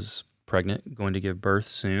was pregnant, going to give birth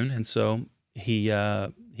soon, and so he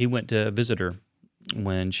went to visit her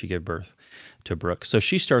when she gave birth to Brooke. So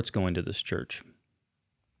she starts going to this church,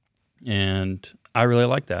 and I really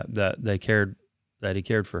liked that he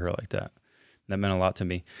cared for her like that. That meant a lot to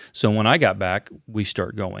me. So when I got back, we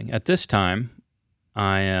start going. At this time,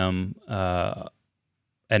 I am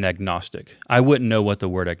an agnostic. I wouldn't know what the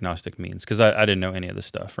word agnostic means because I didn't know any of this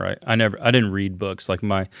stuff, right? I didn't read books. Like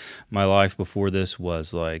my life before this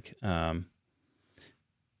was like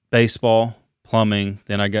baseball, plumbing.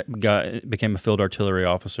 Then I became a field artillery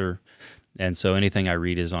officer, and so anything I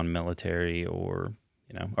read is on military or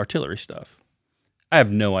artillery stuff. I have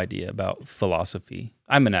no idea about philosophy.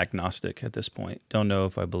 I'm an agnostic at this point. Don't know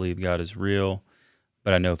if I believe God is real,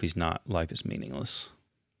 but I know if he's not, life is meaningless.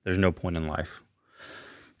 There's no point in life.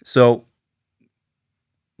 So,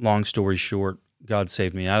 long story short, God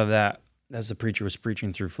saved me out of that as the preacher was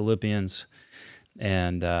preaching through Philippians,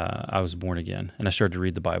 and I was born again. And I started to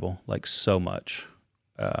read the Bible like so much,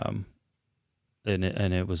 and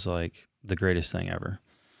it was like the greatest thing ever.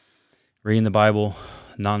 Reading the Bible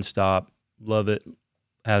nonstop, love it.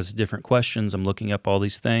 Has different questions. I'm looking up all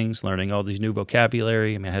these things, learning all these new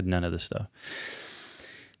vocabulary. I mean, I had none of this stuff.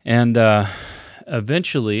 And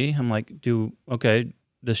eventually, I'm like,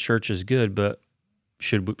 this church is good, but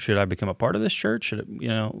should I become a part of this church?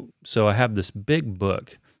 So I have this big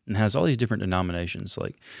book and has all these different denominations,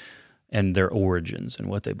 and their origins and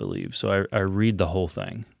what they believe. So I read the whole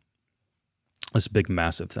thing, this big,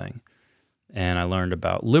 massive thing. And I learned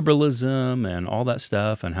about liberalism and all that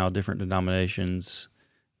stuff and how different denominations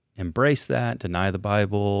embrace that, deny the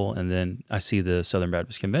Bible. And then I see the Southern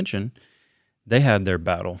Baptist Convention. They had their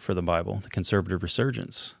battle for the Bible, the conservative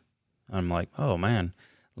resurgence. I'm like, oh man,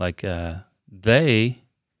 they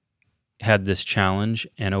had this challenge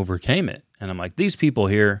and overcame it. And I'm like, these people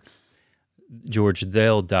here, George,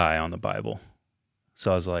 they'll die on the Bible.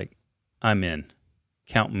 So I was like, I'm in.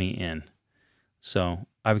 Count me in. So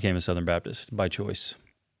I became a Southern Baptist by choice.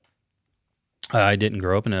 I didn't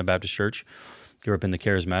grow up in a Baptist church. Grew up in the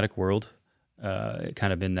charismatic world,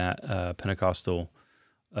 kind of in that Pentecostal,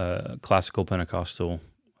 classical Pentecostal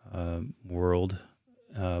world,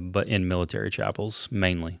 but in military chapels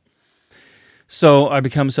mainly. So I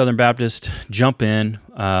become Southern Baptist, jump in,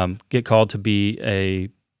 get called to be a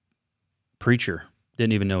preacher.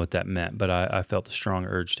 Didn't even know what that meant, but I felt a strong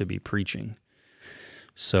urge to be preaching.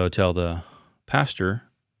 So tell the pastor,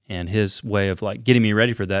 and his way of getting me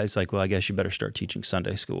ready for that is well, I guess you better start teaching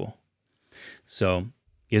Sunday school. So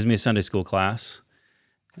gives me a Sunday school class.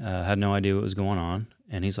 Had no idea what was going on,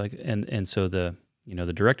 and he's like, and so the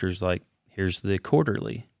director's like, here's the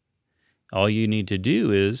quarterly. All you need to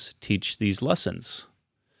do is teach these lessons.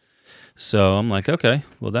 So I'm like, okay,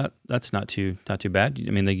 well that's not too bad.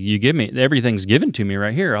 I mean, you give me everything's given to me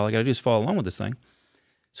right here. All I got to do is follow along with this thing.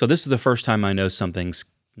 So this is the first time I know something's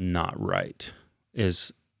not right.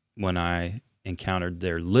 Is when I encountered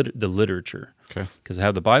the literature. Okay. Because I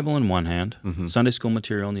have the Bible in one hand, Sunday school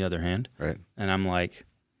material in the other hand. Right. And I'm like,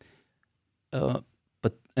 and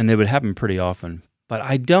it would happen pretty often, but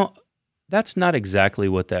that's not exactly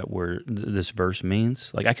what this verse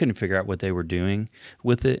means. I couldn't figure out what they were doing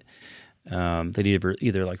with it. They'd either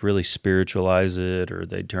really spiritualize it, or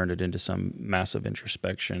they'd turn it into some massive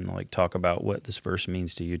introspection, talk about what this verse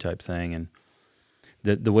means to you type thing. And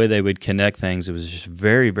the way they would connect things, it was just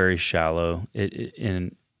very, very shallow.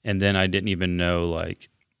 And then I didn't even know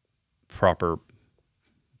proper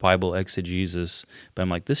Bible exegesis. But I'm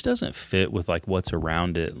like, this doesn't fit with what's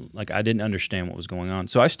around it. I didn't understand what was going on,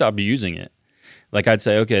 so I stopped using it. I'd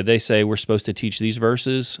say, okay, they say we're supposed to teach these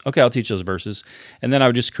verses. Okay, I'll teach those verses, and then I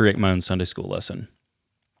would just create my own Sunday school lesson,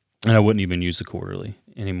 and I wouldn't even use the quarterly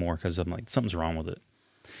anymore because I'm like, something's wrong with it.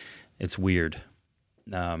 It's weird.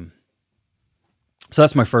 So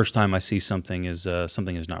that's my first time I see something is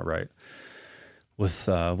not right with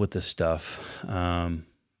this stuff.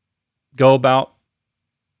 Go about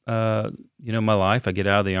my life. I get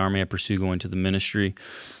out of the Army. I pursue going to the ministry,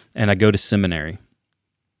 and I go to seminary.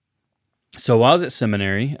 So while I was at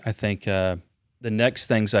seminary, I think the next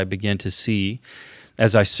things I began to see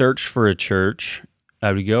as I searched for a church,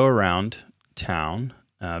 I would go around town,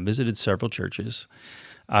 visited several churches.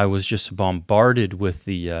 I was just bombarded with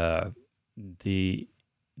the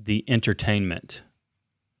entertainment.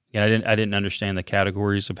 I didn't understand the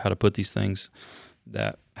categories of how to put these things,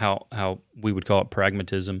 that how we would call it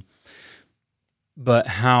pragmatism, but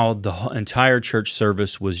how the entire church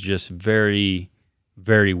service was just very,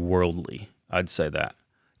 very worldly. I'd say that.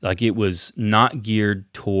 It was not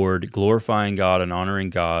geared toward glorifying God and honoring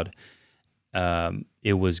God.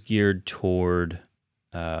 It was geared toward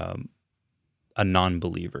a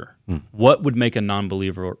non-believer. What would make a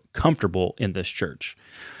non-believer comfortable in this church?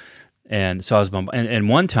 And so I was bummed. And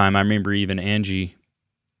one time, I remember even Angie,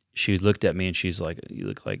 she looked at me and she's like, you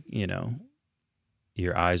look like,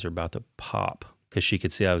 your eyes are about to pop, because she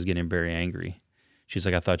could see I was getting very angry. She's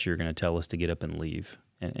like, I thought you were going to tell us to get up and leave.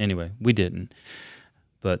 And anyway, we didn't.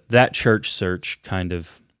 But that church search kind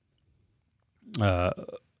of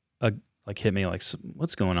like hit me like,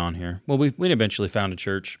 what's going on here? Well, we eventually found a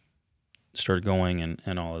church, started going,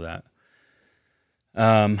 and all of that.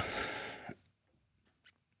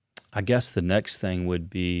 I guess the next thing would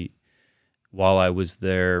be, while I was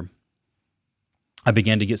there, I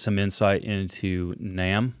began to get some insight into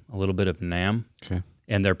NAM, a little bit of NAM,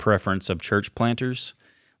 and their preference of church planters,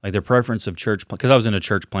 like their preference of because I was in a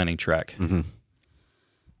church planting track. Mm-hmm.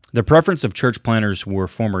 The preference of church planters were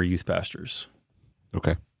former youth pastors.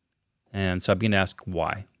 Okay. And so I began to ask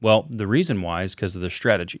why. Well, the reason why is because of their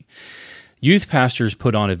strategy. Youth pastors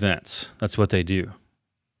put on events. That's what they do.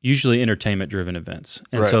 Usually entertainment-driven events.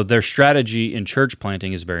 And so their strategy in church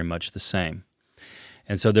planting is very much the same.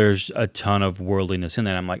 And so there's a ton of worldliness in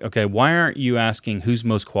that. I'm like, okay, why aren't you asking who's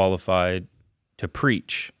most qualified to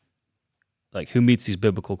preach? Like, who meets these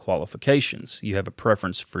biblical qualifications? You have a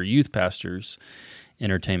preference for youth pastors,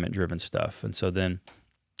 entertainment-driven stuff. And so then,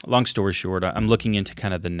 long story short, I'm looking into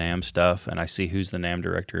kind of the NAM stuff, and I see who's the NAM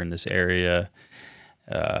director in this area,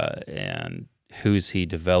 and who's he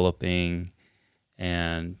developing,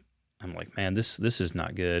 and I'm like, man, this is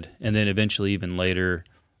not good. And then eventually, even later,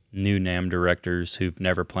 new NAM directors who've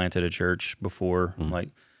never planted a church before, I'm like,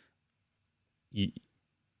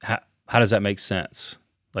 how does that make sense?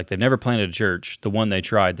 Like, they've never planted a church. The one they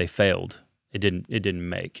tried, they failed. It didn't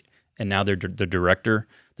make. And now they're the director.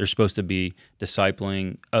 They're supposed to be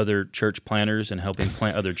discipling other church planters and helping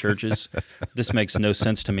plant other churches. This makes no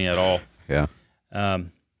sense to me at all. Yeah.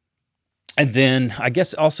 And then I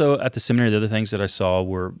guess also at the seminary, the other things that I saw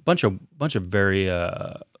were a bunch of very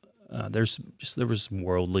there was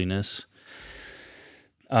worldliness.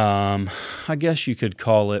 I guess you could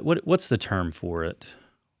call it, what's the term for it?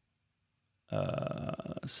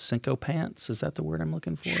 Sycophants, is that the word I'm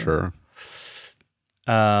looking for? Sure.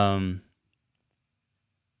 A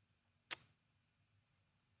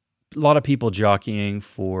lot of people jockeying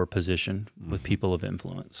for position with people of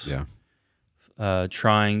influence. Yeah.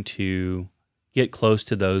 Trying to get close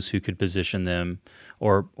to those who could position them,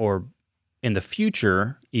 or in the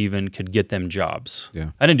future even could get them jobs.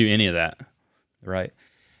 Yeah. I didn't do any of that, right?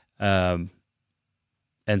 And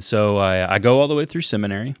so I go all the way through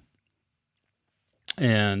seminary,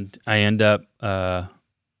 and I end up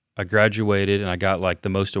I graduated, and I got like the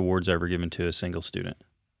most awards ever given to a single student.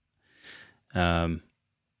 And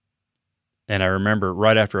I remember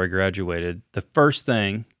right after I graduated, the first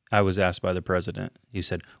thing I was asked by the president, he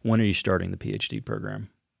said, "When are you starting the PhD program?"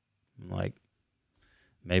 I'm like,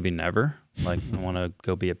 maybe never. Like, I want to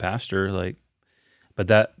go be a pastor. Like,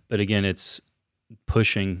 but again, it's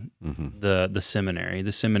pushing the seminary.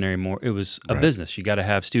 The seminary more. It was a business. You got to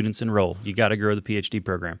have students enrolled. You got to grow the PhD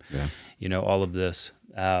program. Yeah. You know, all of this.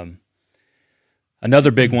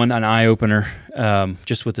 Another big one, an eye opener,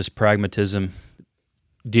 just with this pragmatism.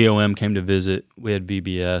 DOM came to visit. We had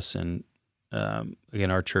VBS, and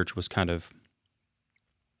again, our church was kind of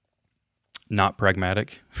not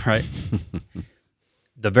pragmatic, right?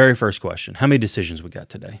 The very first question, how many decisions we got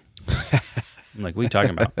today? I'm like, what are you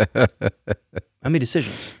talking about? How many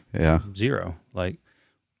decisions? Yeah. 0. Like,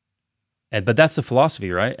 but that's the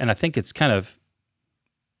philosophy, right? And I think it's kind of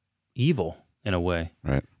evil in a way.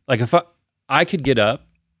 Right. Like, if I could get up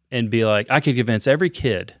and be like, I could convince every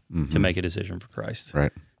kid to make a decision for Christ.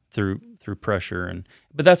 Right. Through pressure,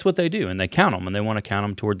 but that's what they do, and they count them, and they want to count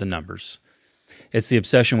them toward the numbers. It's the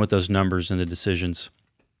obsession with those numbers and the decisions.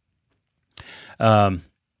 We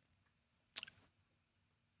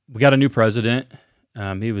got a new president.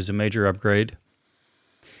 He was a major upgrade.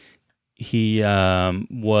 He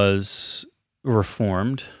was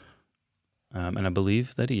reformed, and I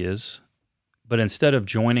believe that he is. But instead of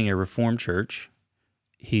joining a reformed church,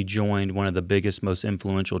 he joined one of the biggest, most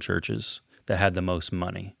influential churches that had the most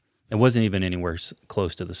money. It wasn't even anywhere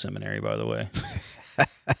close to the seminary, by the way.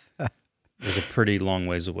 It was a pretty long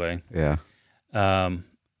ways away. Yeah.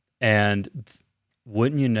 And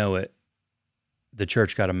wouldn't you know it, the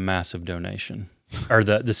church got a massive donation, or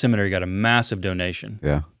the seminary got a massive donation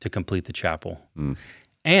to complete the chapel.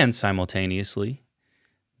 And simultaneously,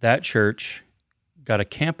 that church got a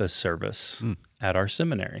campus service at our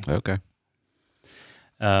seminary. Okay.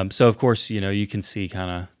 So, of course, you know, you can see kind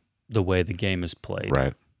of the way the game is played.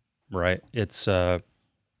 Right. It's,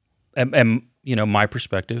 and you know, my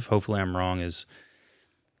perspective, hopefully I'm wrong, is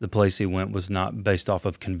the place he went was not based off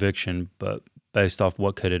of conviction, but based off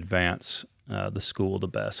what could advance the school the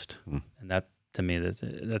best. And that, to me,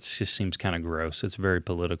 that just seems kind of gross. It's very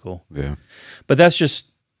political. Yeah. But that's just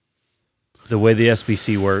the way the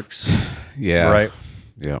SBC works. Yeah. Right.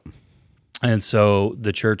 Yeah. And so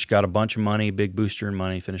the church got a bunch of money, big booster in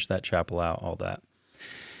money, finished that chapel out, all that.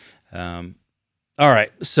 All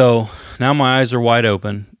right, so now my eyes are wide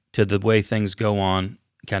open to the way things go on,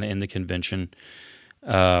 kind of in the convention.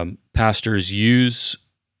 Pastors use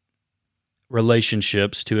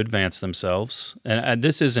relationships to advance themselves, and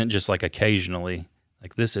this isn't just like occasionally.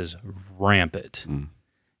 Like this is rampant.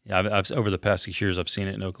 Yeah, I've over the past 6 years, I've seen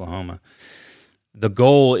it in Oklahoma. The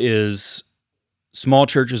goal is small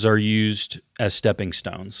churches are used as stepping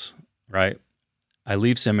stones, right? I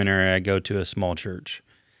leave seminary, I go to a small church,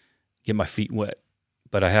 get my feet wet,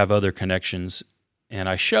 but I have other connections, and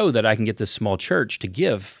I show that I can get this small church to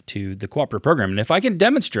give to the cooperative program. And if I can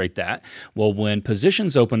demonstrate that, well, when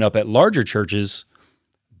positions open up at larger churches,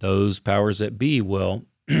 those powers that be will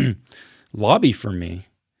lobby for me,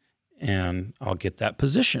 and I'll get that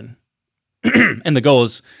position. And the goal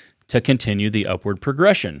is to continue the upward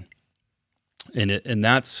progression. And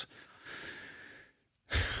that's,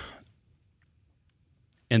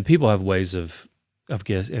 and people have ways of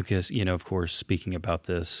course, speaking about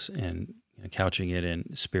this and couching it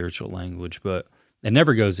in spiritual language, but it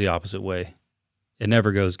never goes the opposite way. It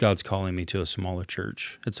never goes, God's calling me to a smaller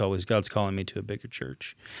church. It's always, God's calling me to a bigger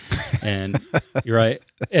church. And you're right.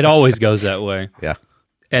 It always goes that way. Yeah.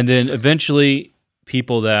 And then eventually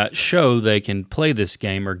people that show they can play this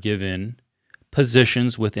game are given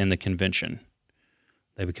positions within the convention.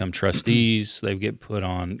 They become trustees. They get put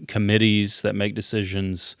on committees that make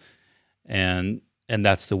decisions, and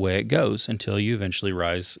that's the way it goes until you eventually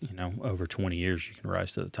rise. Over 20 years, you can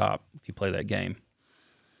rise to the top if you play that game.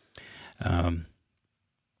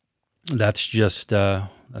 That's just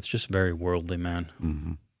very worldly, man.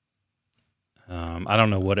 Mm-hmm. I don't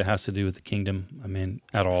know what it has to do with the kingdom. I mean,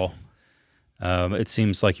 at all. It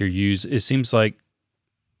seems like It seems like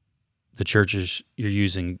the churches you're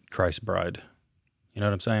using Christ's bride. You know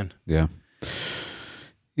what I'm saying? Yeah.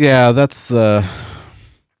 Yeah, that's I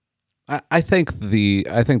think the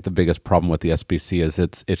biggest problem with the SBC is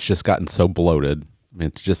it's just gotten so bloated. I mean,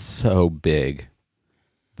 it's just so big,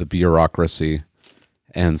 the bureaucracy,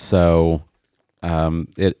 and so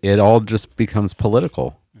it all just becomes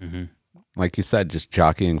political. Mm-hmm. Like you said, just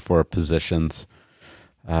jockeying for positions.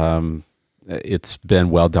 It's been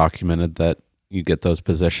well documented that you get those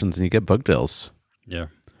positions and you get book deals. Yeah.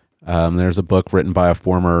 There's a book written by a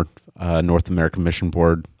former North American Mission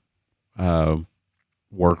Board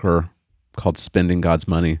worker called Spending God's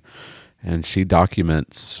Money, and she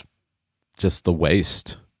documents just the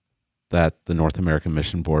waste that the North American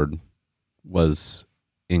Mission Board was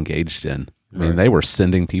engaged in. I mean, they were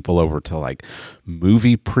sending people over to like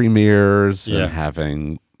movie premieres and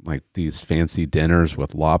having like these fancy dinners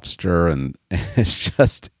with lobster, and it's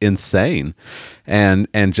just insane. And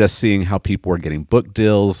just seeing how people were getting book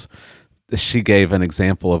deals. She gave an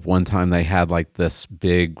example of one time they had like this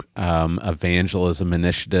big evangelism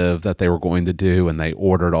initiative that they were going to do, and they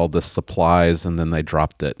ordered all the supplies, and then they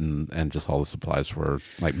dropped it, and just all the supplies were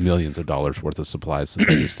like millions of dollars worth of supplies that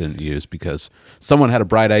they just didn't use because someone had a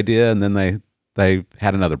bright idea, and then they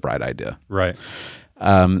had another bright idea. Right.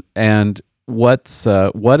 And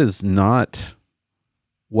what's not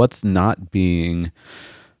being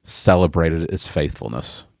celebrated is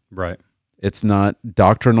faithfulness. Right. It's not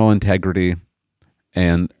doctrinal integrity,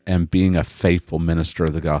 and being a faithful minister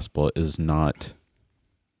of the gospel is not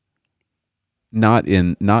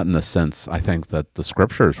in the sense I think that the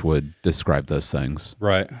scriptures would describe those things.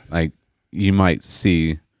 Right. Like you might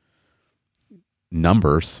see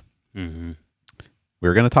numbers. Mm-hmm. We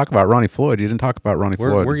were going to talk about Ronnie Floyd. You didn't talk about Ronnie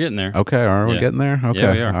Floyd. We're getting there. Okay, are we getting there? Okay,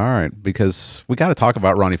 yeah, we are. All right, because we got to talk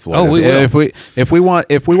about Ronnie Floyd. Oh, we will. If we want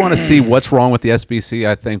to see what's wrong with the SBC,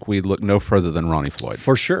 I think we look no further than Ronnie Floyd.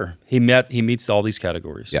 For sure, he meets all these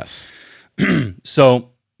categories. Yes. So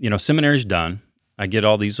seminary's done. I get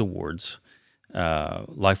all these awards,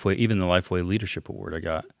 Lifeway, even the Lifeway Leadership Award I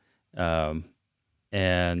got,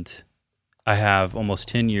 and I have almost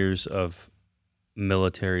 10 years of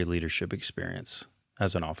military leadership experience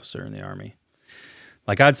as an officer in the Army.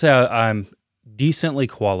 Like I'd say I'm decently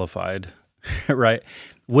qualified, right?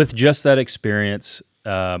 With just that experience,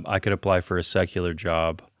 I could apply for a secular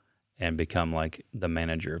job and become like the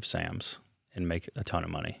manager of Sam's and make a ton of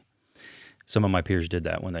money. Some of my peers did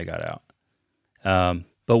that when they got out.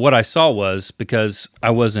 But what I saw was, because I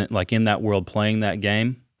wasn't like in that world playing that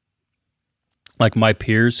game, like my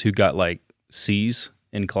peers who got like C's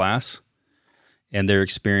in class and their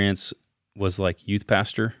experience was like youth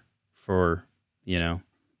pastor for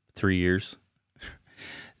 3 years.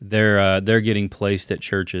 They're getting placed at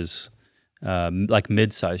churches, like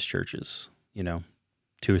mid-sized churches, 200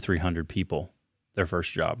 or 300 people, their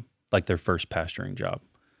first job, like their first pastoring job.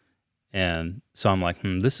 And so I'm like,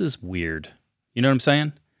 this is weird. You know what I'm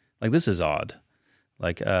saying? Like, this is odd.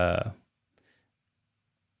 Like,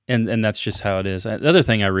 and that's just how it is. The other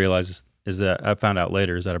thing I realized is that I found out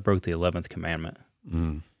later is that I broke the 11th commandment,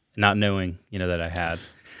 not knowing, that I had.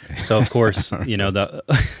 So of course,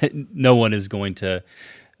 no one is going to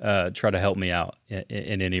try to help me out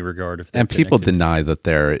in any regard. And people deny that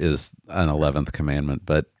there is an 11th commandment,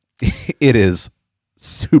 but it is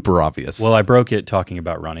super obvious. Well, I broke it talking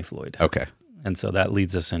about Ronnie Floyd. Okay. And so that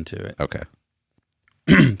leads us into it. Okay.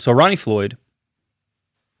 So Ronnie Floyd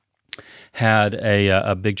had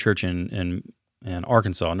a big church in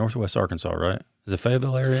Arkansas, northwest Arkansas, right? Is it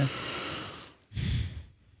Fayetteville area?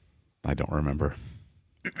 I don't remember.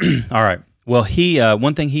 All right. Well, he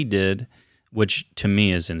one thing he did, which to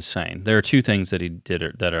me is insane. There are two things that he did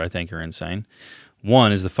that I think are insane.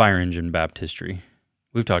 One is the fire engine baptistry.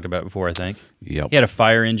 We've talked about it before, I think. Yep. He had a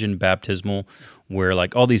fire engine baptismal where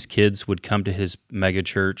like all these kids would come to his mega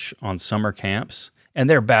church on summer camps, and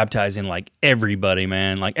they're baptizing like everybody,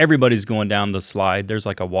 man. Like everybody's going down the slide. There's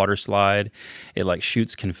like a water slide. It like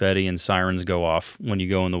shoots confetti and sirens go off when you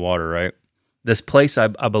go in the water, right? This place, I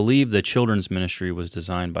believe the children's ministry was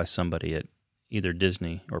designed by somebody at either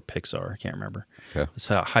Disney or Pixar. I can't remember. Okay. It's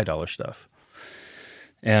high dollar stuff.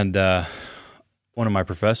 And one of my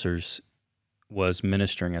professors was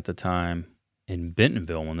ministering at the time in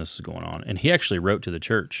Bentonville when this was going on. And he actually wrote to the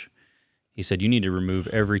church. He said, you need to remove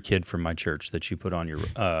every kid from my church that you put on your,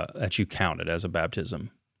 that you counted as a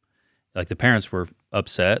baptism. Like the parents were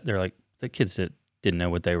upset. They're like, the kids didn't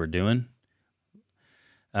know what they were doing.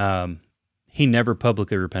 He never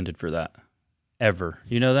publicly repented for that, ever.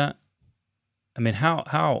 You know that? I mean,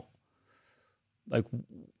 how, like,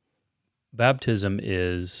 baptism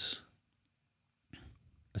it's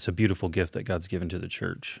a beautiful gift that God's given to the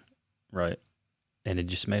church, right? And it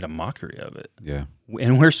just made a mockery of it. Yeah.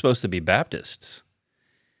 And we're supposed to be Baptists.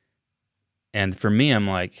 And for me, I'm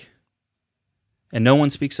like, and no one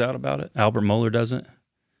speaks out about it. Albert Mohler doesn't.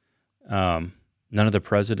 None of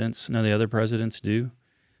the other presidents do.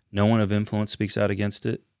 No one of influence speaks out against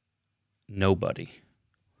it. Nobody.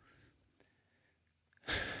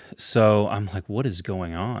 So I'm like, what is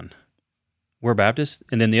going on? We're Baptist?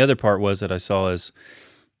 And then the other part was that I saw is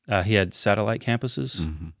he had satellite campuses.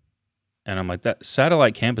 Mm-hmm. And I'm like, that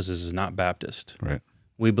satellite campuses is not Baptist. Right.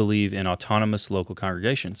 We believe in autonomous local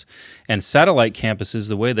congregations. And satellite campuses,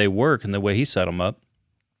 the way they work and the way he set them up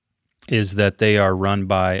is that they are run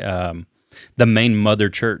by the main mother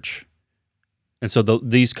church. And so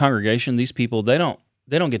these congregation, these people, they don't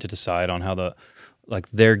get to decide on how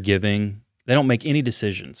their giving. They don't make any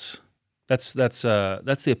decisions. That's the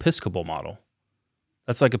Episcopal model.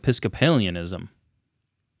 That's like Episcopalianism.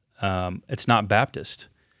 It's not Baptist.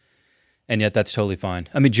 And yet that's totally fine.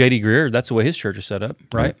 I mean, J.D. Greear, that's the way his church is set up,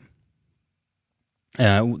 right?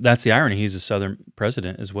 That's the irony. He's a Southern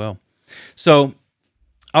president as well. So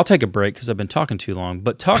I'll take a break because I've been talking too long.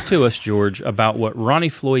 But talk to us, George, about what Ronnie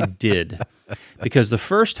Floyd did. Because the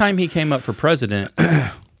first time he came up for president,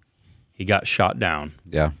 he got shot down.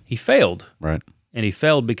 Yeah. He failed. Right. And he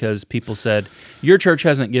failed because people said, your church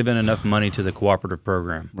hasn't given enough money to the cooperative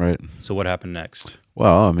program. Right. So what happened next?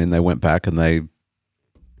 Well, I mean, they went back and they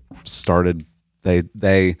started.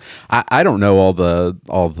 I don't know all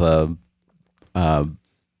the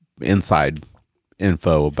inside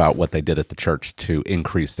info about what they did at the church to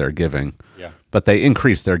increase their giving. Yeah. But they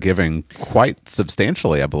increased their giving quite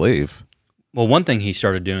substantially, I believe. Well, one thing he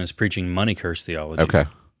started doing is preaching money curse theology. Okay.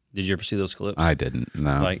 Did you ever see those clips? I didn't,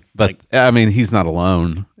 no. But I mean, he's not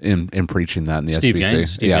alone in preaching that in the Steve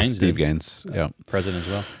SBC. Gaines. Steve Gaines. Yeah. President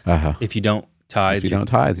as well. Uh-huh. If you don't tithe, you're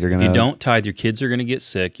gonna. If you don't tithe, your kids are gonna get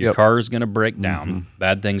sick. Your Yep. car is gonna break down. Mm-hmm.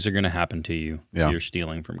 Bad things are gonna happen to you. Yeah. You're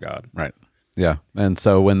stealing from God. Right. Yeah. And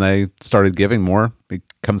so when they started giving more, he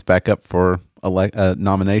comes back up for a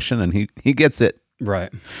nomination, and he gets it.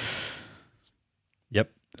 Right.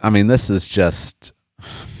 Yep. I mean, this is just,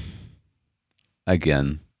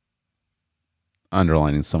 again,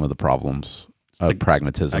 underlining some of the problems of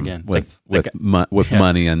pragmatism again, with yeah,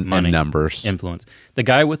 money and numbers. Influence. The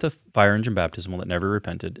guy with the fire engine baptismal that never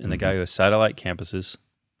repented, and the guy who has satellite campuses,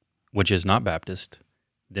 which is not Baptist,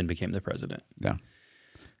 then became the president. Yeah.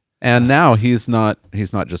 And now he's not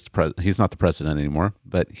just he's not the president anymore,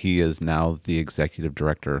 but he is now the executive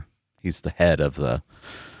director. He's the head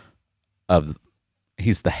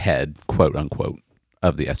he's the head, quote unquote,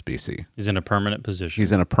 of the SBC. He's in a permanent position.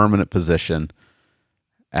 He's in a permanent position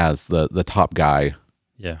as the top guy.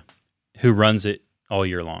 Yeah. Who runs it all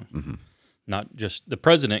year long. Mm-hmm. Not just the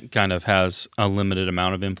president kind of has a limited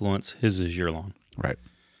amount of influence. His is year long. Right.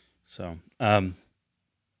 So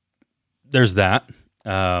there's that.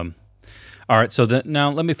 All right. So now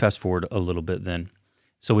let me fast forward a little bit then.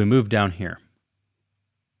 So we moved down here.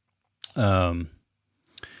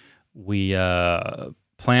 We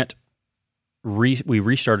we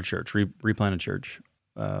restarted church, replanted church.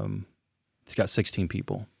 It's got 16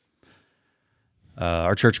 people.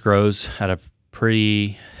 Our church grows at a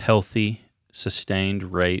pretty healthy,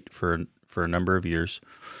 sustained rate for a number of years.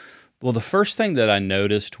 Well, the first thing that I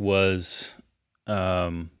noticed was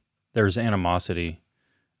there's animosity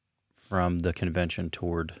from the convention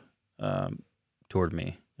toward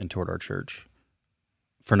me and toward our church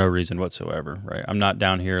for no reason whatsoever, right? I'm not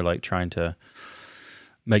down here like trying to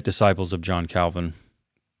make disciples of John Calvin,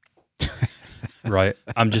 right?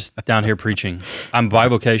 I'm just down here preaching. I'm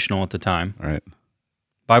bivocational at the time. Right.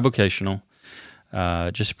 Bivocational,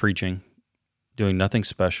 just preaching, doing nothing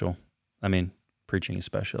special. I mean, preaching is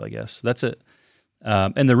special, I guess. That's it.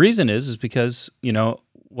 And the reason is because,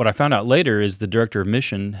 what I found out later is the director of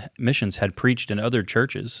missions had preached in other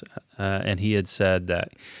churches, and he had said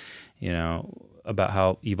that, about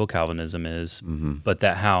how evil Calvinism is, but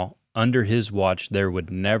that how under his watch there would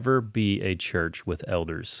never be a church with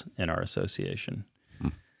elders in our association.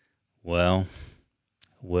 Well,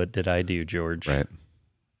 what did I do, George? Right.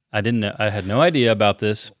 I didn't know. I had no idea about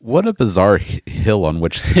this. What a bizarre hill on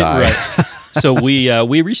which to die. Right. So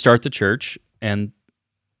we restart the church, and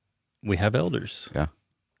we have elders. Yeah.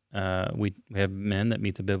 We have men that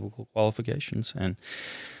meet the biblical qualifications, and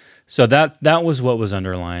so that was what was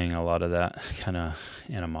underlying a lot of that kind of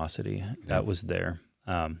animosity that was there.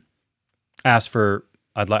 Asked for,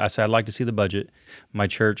 I said I'd like to see the budget. My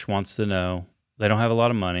church wants to know. They don't have a lot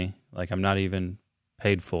of money. Like, I'm not even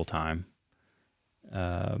paid full time.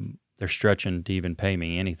 They're stretching to even pay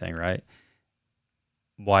me anything, right?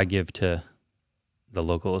 Why give to the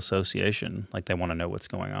local association? Like, they want to know what's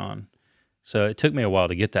going on. So it took me a while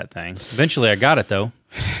to get that thing. Eventually, I got it though.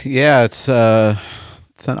 Yeah, it's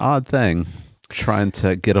an odd thing trying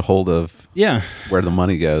to get a hold of where the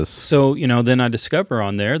money goes. So then I discover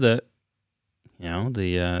on there that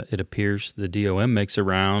it appears the DOM makes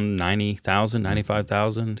around 90,000,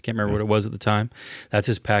 95,000. Can't remember what it was at the time. That's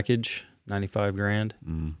his package, 95 grand,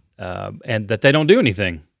 and that they don't do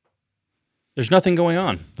anything. There's nothing going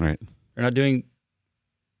on. Right. They're not doing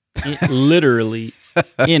literally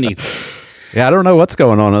anything. Yeah, I don't know what's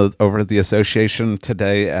going on over at the association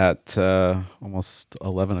today at almost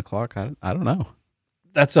 11 o'clock. I don't know.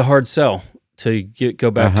 That's a hard sell to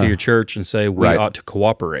go back to your church and say, we ought to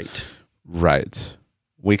cooperate. Right.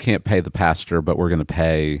 We can't pay the pastor, but we're going to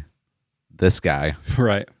pay this guy.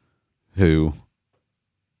 Right. Who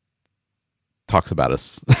talks about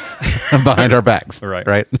us behind our backs. Right.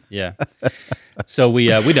 Right. Yeah. So we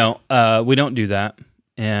don't do that.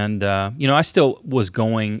 And I still was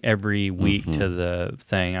going every week to the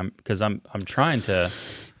thing because I'm trying to.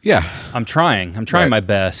 Yeah. I'm trying my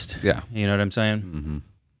best. Yeah. You know what I'm saying?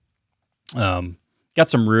 Got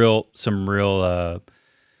some real.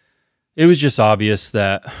 It was just obvious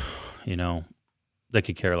that they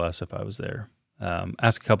could care less if I was there.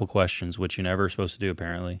 Ask a couple questions, which you're never supposed to do,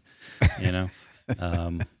 apparently.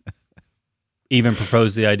 Even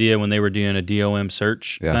proposed the idea when they were doing a DOM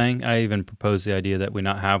search thing. I even proposed the idea that we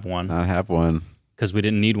not have one. Not have one. Because we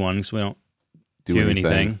didn't need one, because we don't do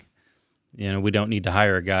anything. We don't need to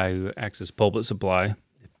hire a guy who acts as pulpit supply.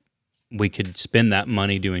 We could spend that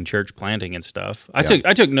money doing church planting and stuff. I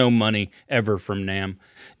took no money ever from NAM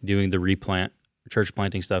doing the church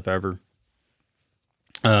planting stuff ever.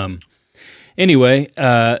 Anyway,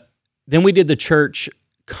 then we did the church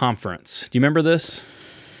conference. Do you remember this?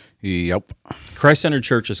 Yep. Christ-Centered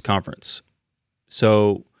Churches Conference.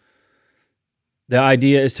 So the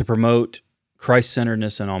idea is to promote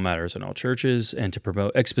Christ-centeredness in all matters in all churches and to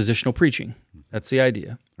promote expositional preaching. That's the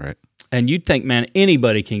idea. Right. And you'd think, man,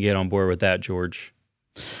 anybody can get on board with that, George.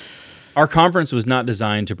 Our conference was not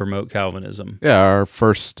designed to promote Calvinism. Yeah, our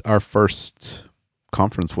first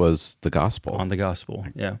conference was the gospel. On the gospel,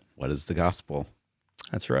 yeah. What is the gospel?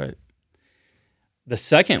 That's right. The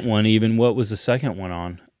second one, even, what was the second one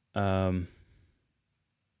on? I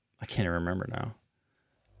can't even remember now.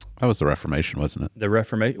 That was the Reformation, wasn't it? The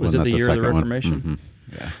Reformation. Was it the year of the Reformation?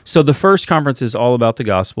 Mm-hmm. Yeah. So the first conference is all about the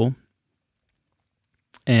gospel.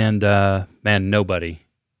 And, man, nobody,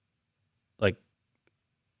 like,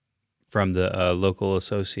 from the local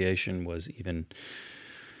association was even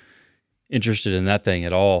interested in that thing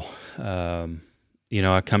at all.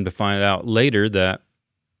 I come to find out later that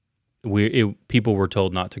people were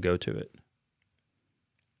told not to go to it.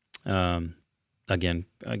 Again,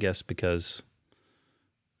 I guess because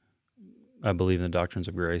I believe in the doctrines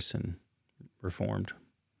of grace and Reformed.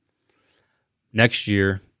 Next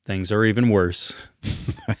year, things are even worse.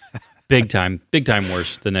 big time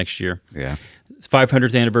worse the next year. Yeah. It's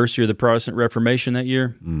 500th anniversary of the Protestant Reformation that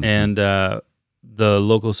year, and the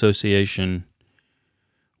local association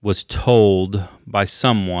was told by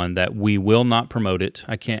someone that we will not promote it.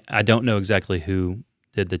 I don't know exactly who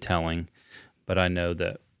did the telling, but I know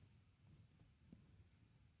that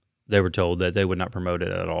they were told that they would not promote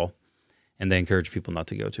it at all, and they encouraged people not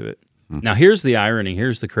to go to it. Now, here's the irony.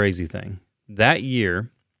 Here's the crazy thing. That year,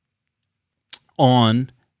 on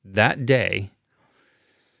that day,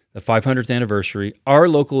 the 500th anniversary, our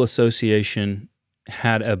local association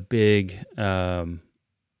had a big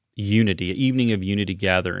evening of unity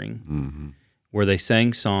gathering where they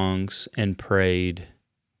sang songs and prayed.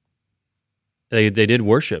 They did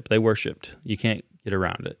worship. They worshiped. You can't get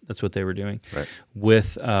around it. That's what they were doing. Right.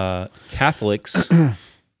 With Catholics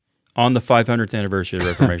on the 500th anniversary of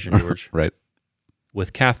the Reformation, George. Right.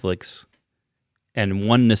 With Catholics and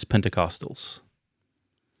oneness Pentecostals.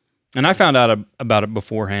 And I found out about it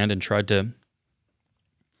beforehand and tried to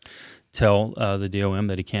tell the DOM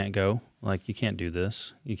that he can't go. Like, you can't do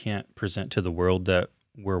this. You can't present to the world that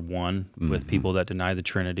we're one with people that deny the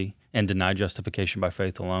Trinity and deny justification by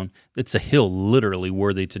faith alone. It's a hill literally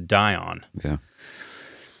worthy to die on. Yeah.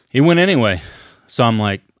 He went anyway. So I'm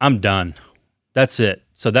like, I'm done. That's it.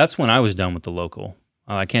 So that's when I was done with the local.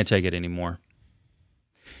 I can't take it anymore.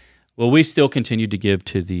 Well, we still continued to give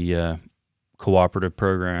to the cooperative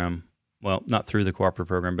program. Well, not through the cooperative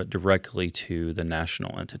program, but directly to the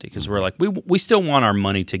national entity. Because we're like, we still want our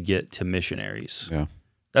money to get to missionaries. Yeah.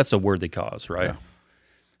 That's a worthy cause, right? Yeah.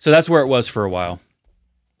 So that's where it was for a while.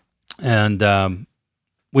 And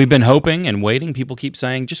we've been hoping and waiting. People keep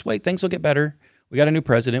saying, just wait, things will get better. We got a new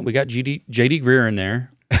president. We got J.D. Greer in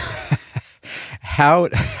there. How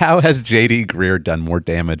has J.D. Greer done more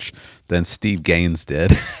damage than Steve Gaines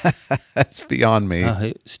did? That's beyond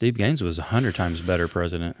me. Steve Gaines was 100 times better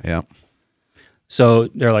president. Yeah. So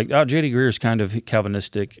they're like, oh, J.D. Greer is kind of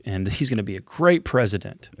Calvinistic, and he's going to be a great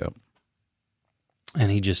president. Yep.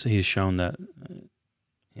 And he's shown that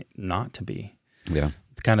not to be. Yeah.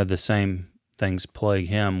 Kind of the same things plague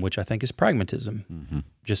him, which I think is pragmatism.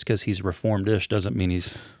 Just because he's reformed-ish doesn't mean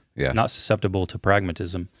he's not susceptible to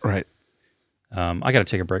pragmatism. Right. I got to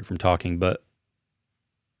take a break from talking, but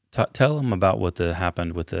tell him about what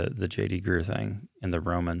happened with the J.D. Greer thing and the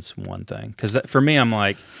Romans 1 thing. Because for me, I'm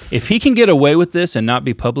like, if he can get away with this and not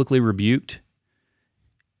be publicly rebuked,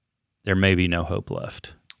 there may be no hope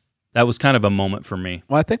left. That was kind of a moment for me.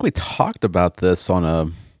 Well, I think we talked about this on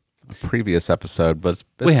a previous episode, but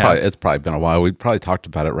it's probably been a while. We probably talked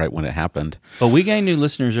about it right when it happened. But we gain new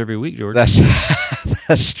listeners every week, George.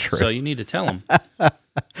 That's true. So you need to tell them.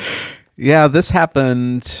 Yeah, this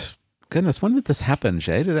happened. Goodness, when did this happen,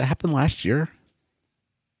 Jay? Did it happen last year?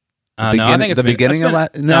 No, I think it's the beginning of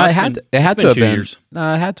last. No, it had to have 2 been. years.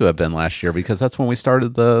 No, it had to have been last year because that's when we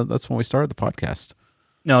started the podcast.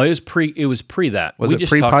 No, it was pre that. Was we it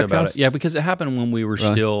just pre-podcast? talked about it. Yeah, because it happened when we were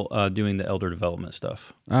still doing the elder development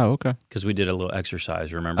stuff. Oh, okay. Because we did a little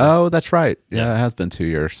exercise, remember? Oh, that's right. Yeah, it has been 2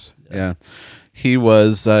 years. Yeah. He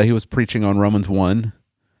was preaching on Romans 1.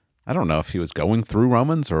 I don't know if he was going through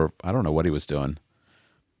Romans or I don't know what he was doing.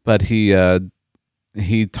 But he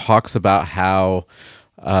talks about how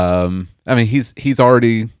he's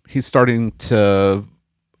starting to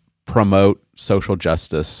promote social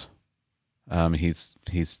justice.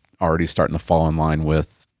 He's already starting to fall in line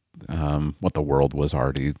with what the world was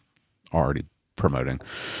already promoting.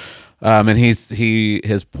 And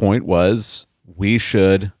his point was we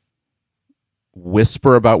should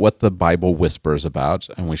whisper about what the Bible whispers about,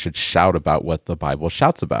 and we should shout about what the Bible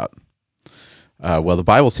shouts about. Well, the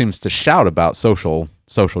Bible seems to shout about social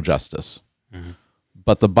justice,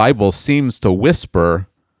 but the Bible seems to whisper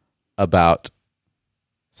about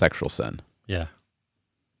sexual sin. Yeah.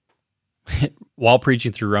 While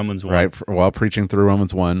preaching through Romans 1. Right, while preaching through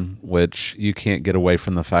Romans 1, which you can't get away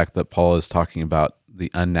from the fact that Paul is talking about the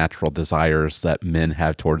unnatural desires that men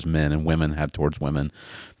have towards men and women have towards women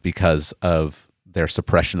because of their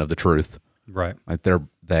suppression of the truth. Right. Like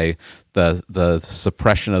the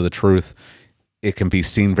suppression of the truth, it can be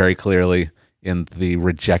seen very clearly in the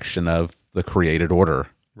rejection of the created order.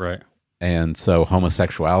 Right. And so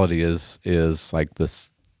homosexuality is like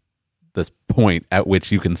this point at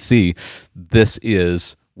which you can see this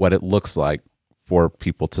is what it looks like for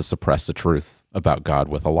people to suppress the truth about God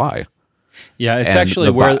with a lie. Yeah, it's actually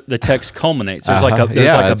where the text culminates. There's like a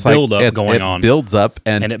build-up going on. It builds up,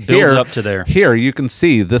 and it builds up to there. Here you can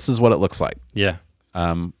see this is what it looks like. Yeah.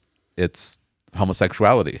 It's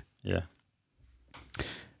homosexuality. Yeah.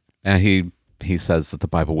 And he says that the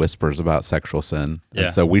Bible whispers about sexual sin, Yeah.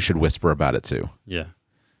 and so we should whisper about it too. Yeah.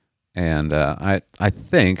 And I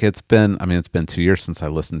think it's been 2 years since I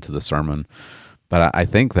listened to the sermon, but I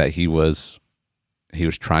think that he was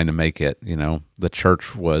trying to make it, the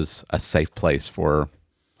church was a safe place for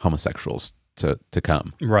homosexuals to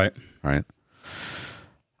come. Right. Right.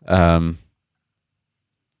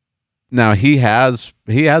 Now he has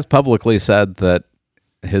publicly said that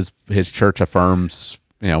his church affirms,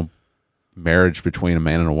 marriage between a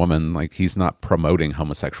man and a woman. Like, he's not promoting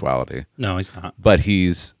homosexuality. No, he's not. But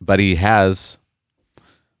he has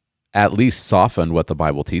at least softened what the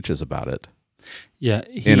Bible teaches about it. Yeah.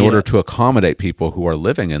 In order to accommodate people who are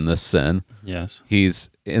living in this sin. Yes. He's,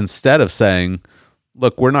 instead of saying,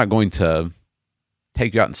 look, we're not going to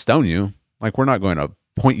take you out and stone you. Like, we're not going to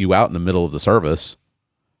point you out in the middle of the service,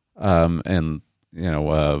 and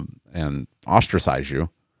ostracize you.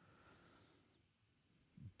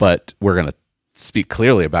 But we're going to speak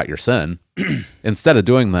clearly about your sin. Instead of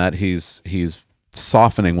doing that, he's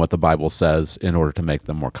softening what the Bible says in order to make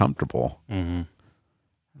them more comfortable.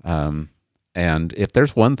 Mm-hmm. And if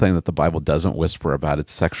there's one thing that the Bible doesn't whisper about,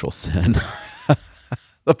 it's sexual sin.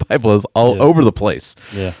 The Bible is all over the place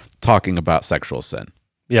talking about sexual sin.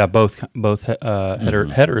 Yeah, both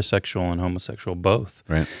heterosexual and homosexual, both.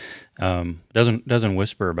 Right. Doesn't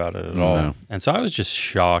whisper about it at all. No. And so I was just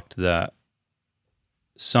shocked that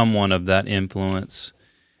someone of that influence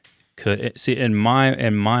could see. In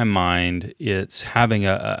my mind, it's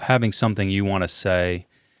having something you want to say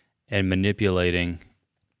and manipulating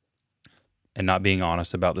and not being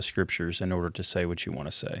honest about the scriptures in order to say what you want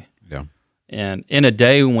to say. Yeah. And in a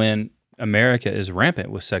day when America is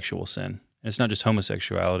rampant with sexual sin, and it's not just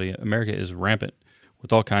homosexuality, America is rampant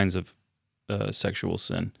with all kinds of sexual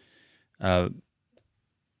sin. But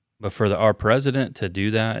for our president to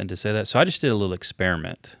do that and to say that, so I just did a little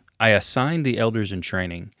experiment. I assigned the elders in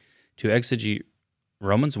training to exegete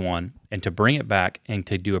Romans 1 and to bring it back and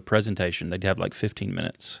to do a presentation. They'd have like 15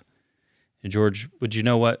 minutes. And George, would you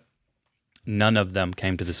know what? None of them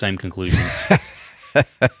came to the same conclusions.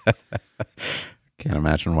 Can't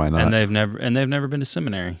imagine why not. And they've never been to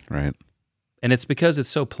seminary. Right. And it's because it's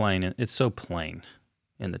so plain. It's so plain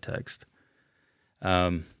in the text.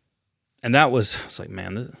 And I was like,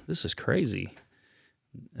 man, this is crazy.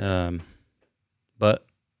 But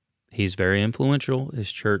he's very influential.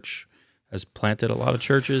 His church has planted a lot of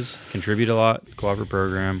churches, contributed a lot, cooperative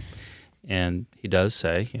program, and he does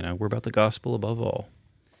say, we're about the gospel above all.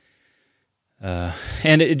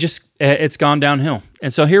 And it's gone downhill.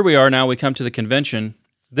 And so here we are now. We come to the convention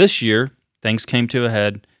this year. Things came to a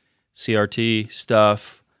head. CRT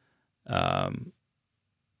stuff,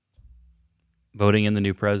 voting in the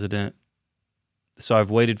new president. So I've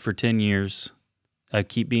waited for 10 years. I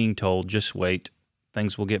keep being told, just wait.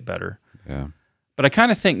 Things will get better. Yeah. But I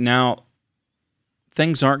kind of think now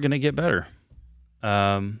things aren't going to get better.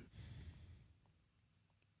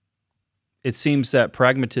 It seems that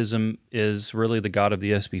pragmatism is really the god of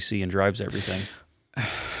the SBC and drives everything.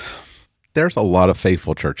 There's a lot of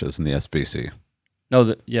faithful churches in the SBC.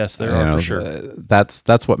 No, yes, there are for sure.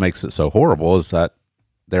 That's what makes it so horrible, is that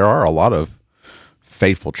there are a lot of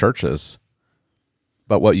faithful churches.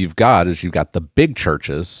 But what you've got the big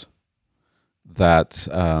churches that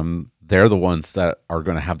they're the ones that are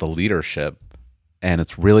going to have the leadership, and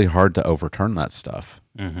it's really hard to overturn that stuff.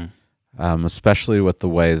 Mm-hmm. Especially with the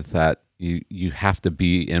way that you have to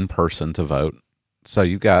be in person to vote. So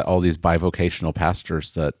you've got all these bivocational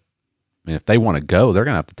pastors that, if they want to go, they're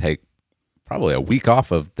going to have to take probably a week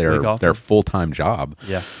off of their full-time job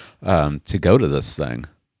to go to this thing,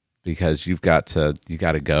 because you got to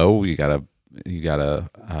go, you got to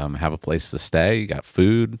have a place to stay, you got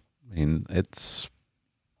food. It's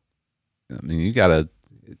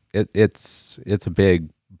a big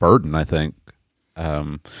burden, I think.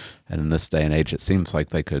 And in this day and age, it seems like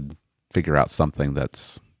they could figure out something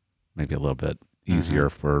that's maybe a little bit easier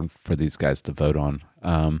for these guys to vote on.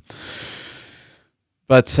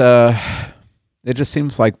 But it just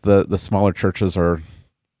seems like the smaller churches are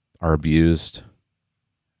abused.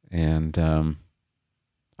 And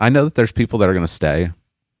I know that there's people that are going to stay.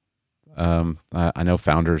 I know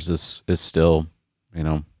Founders is still,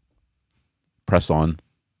 press on.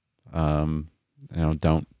 Don't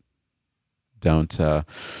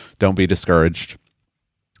be discouraged.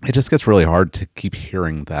 It just gets really hard to keep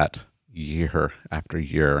hearing that year after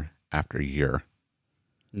year after year.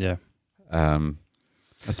 Yeah.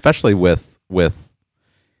 Especially with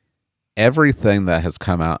everything that has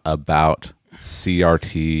come out about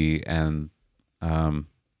CRT, and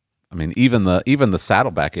even the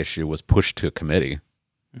Saddleback issue was pushed to a committee.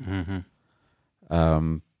 Mm-hmm.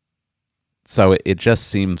 So it just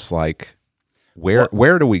seems like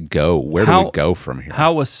Where do we go? Where do we go from here?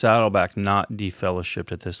 How was Saddleback not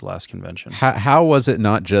defellowshipped at this last convention? How was it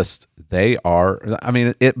not just they are? I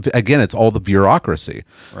mean, it's all the bureaucracy.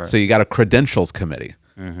 Right. So you got a credentials committee.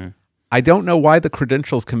 Mm-hmm. I don't know why the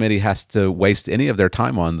credentials committee has to waste any of their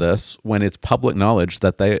time on this when it's public knowledge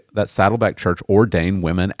that that Saddleback Church ordained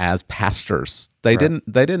women as pastors. They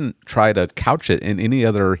didn't try to couch it in any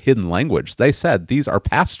other hidden language. They said these are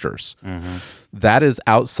pastors. Mm-hmm. That is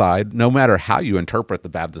outside, no matter how you interpret the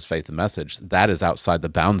Baptist Faith and Message, that is outside the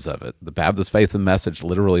bounds of it. The Baptist Faith and Message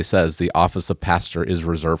literally says the office of pastor is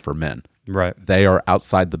reserved for men. Right. They are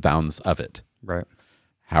outside the bounds of it. Right.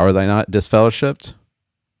 How are they not disfellowshipped?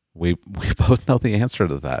 We both know the answer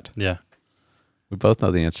to that. Yeah. We both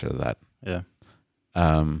know the answer to that. Yeah.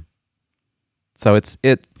 So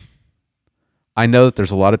I know that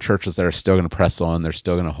there's a lot of churches that are still going to press on. They're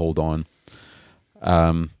still going to hold on.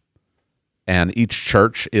 And each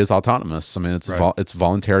church is autonomous. I mean, it's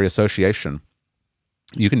voluntary association.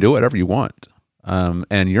 You can do whatever you want.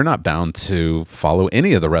 And you're not bound to follow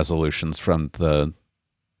any of the resolutions from the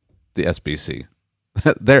SBC.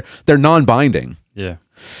 They're non-binding. Yeah.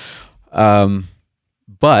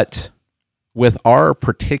 But with our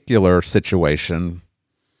particular situation,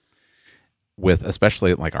 with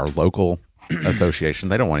especially like our local association,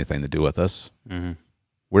 they don't want anything to do with us.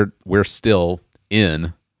 Mm-hmm. We're still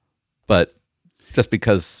in, but just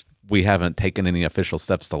because we haven't taken any official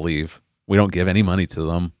steps to leave, we don't give any money to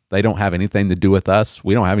them. They don't have anything to do with us.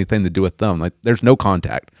 We don't have anything to do with them. Like, there's no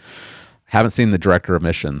contact. Haven't seen the director of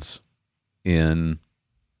missions in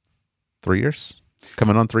 3 years.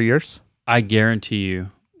 Coming on 3 years. I guarantee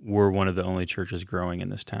you, we're one of the only churches growing in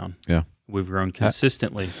this town. Yeah, we've grown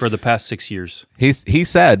consistently for the past 6 years. He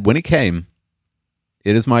said when he came,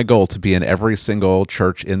 it is my goal to be in every single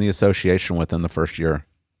church in the association within the first year.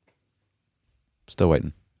 Still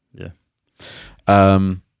waiting. Yeah.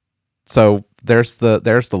 So there's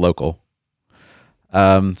the local.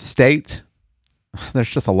 State. There's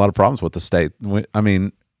just a lot of problems with the state. I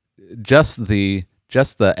mean, just the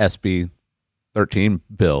SB 13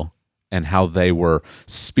 bill and how they were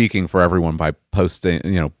speaking for everyone by publishing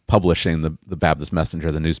the Baptist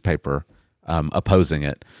Messenger, the newspaper, opposing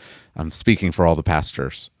it. Speaking for all the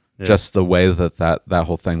pastors. Yeah. Just the way that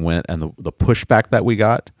whole thing went and the pushback that we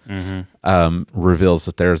got reveals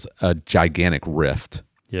that there's a gigantic rift.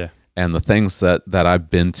 Yeah. And the things that I've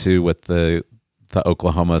been to with the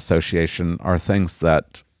Oklahoma Association are things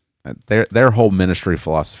that their whole ministry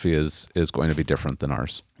philosophy is going to be different than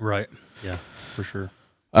ours. Right. Yeah, for sure.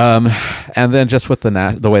 And then just with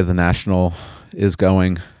the way the national is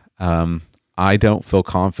going, I don't feel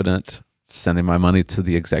confident sending my money to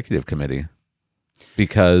the executive committee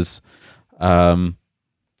because I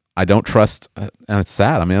don't trust, and it's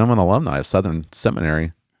sad. I mean, I'm an alumni of Southern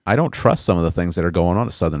Seminary. I don't trust some of the things that are going on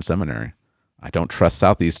at Southern Seminary. I don't trust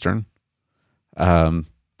Southeastern.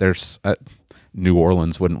 There's New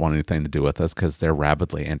Orleans wouldn't want anything to do with us because they're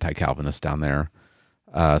rabidly anti-Calvinist down there.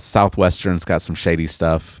 Southwestern's got some shady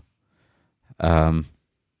stuff.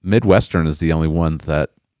 Midwestern is the only one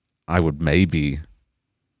that I would maybe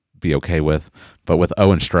be okay with, but with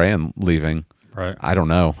Owen Strahan leaving, right? I don't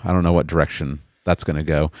know what direction that's going to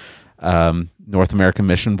go. North American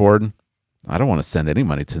Mission Board. I don't want to send any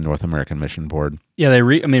money to the North American Mission Board. Yeah,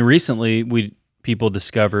 recently people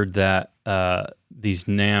discovered that many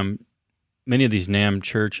of these NAM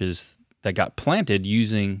churches that got planted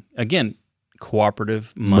using, again,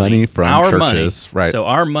 cooperative money from our churches, money, right? So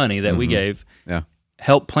our money that we gave, yeah,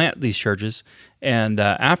 helped plant these churches, and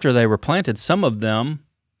after they were planted, some of them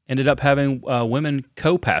ended up having women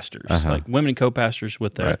co-pastors, like women co-pastors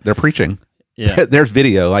with their. Right. They're preaching. Yeah, there's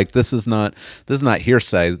video. Like this is not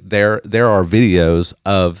hearsay. There are videos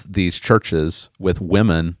of these churches with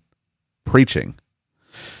women preaching.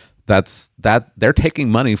 They're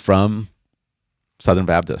taking money from Southern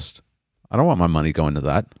Baptist. I don't want my money going to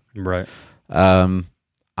that. Right.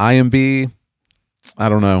 IMB, I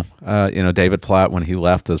don't know. David Platt, when he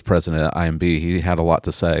left as president of IMB, he had a lot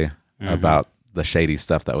to say about the shady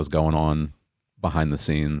stuff that was going on behind the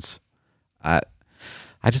scenes. I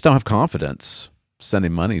just don't have confidence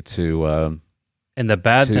sending money to. And the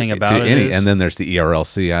bad thing about it is, and then there's the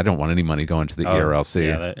ERLC. I don't want any money going to the ERLC.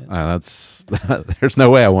 Yeah, that's there's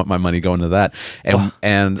no way I want my money going to that.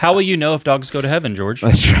 And how will you know if dogs go to heaven, George?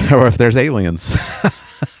 That's true. Or if there's aliens.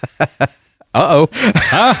 Uh-oh.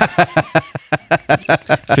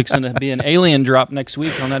 Fixing to be an alien drop next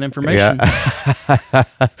week on that information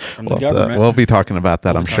from the government. We'll be talking about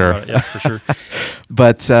that, I'm sure. Yeah, for sure.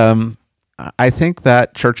 But I think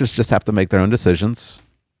that churches just have to make their own decisions.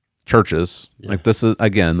 Churches. Yeah. Like this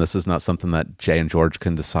is not something that Jay and George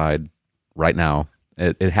can decide right now.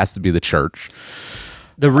 It has to be the church.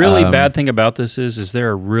 The really bad thing about this is there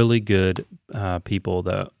are really good people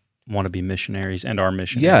that want to be missionaries and are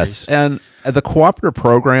missionaries. Yes, and the cooperative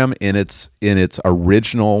program in its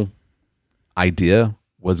original idea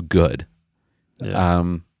was good. Yeah.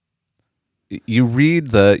 You read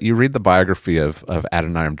the biography of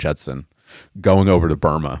Adoniram Judson going over to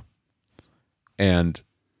Burma, and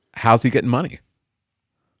how's he getting money?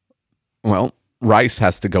 Well, Rice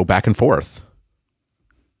has to go back and forth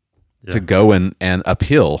to go and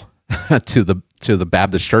appeal to the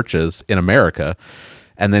Baptist churches in America,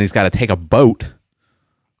 and then he's got to take a boat,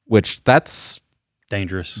 which that's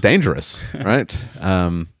dangerous, right?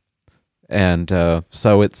 So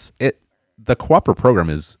the cooperative program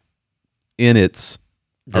is in its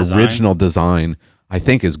original design, I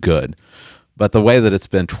think, is good, but the way that it's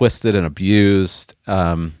been twisted and abused,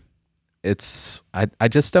 I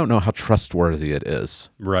just don't know how trustworthy it is.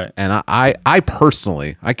 Right. And I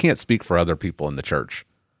personally, I can't speak for other people in the church.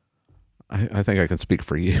 I think I can speak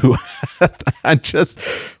for you. I'm just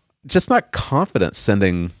not confident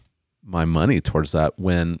sending my money towards that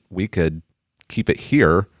when we could keep it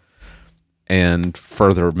here and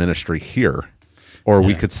further ministry here, or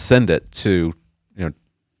we could send it to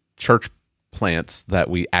church plants that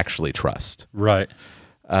we actually trust. Right.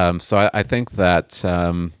 So I think that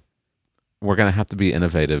we're going to have to be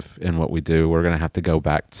innovative in what we do. We're going to have to go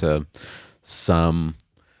back to some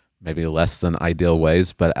maybe less than ideal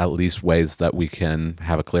ways, but at least ways that we can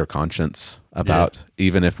have a clear conscience about,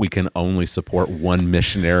 even if we can only support one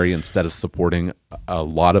missionary instead of supporting a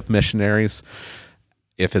lot of missionaries.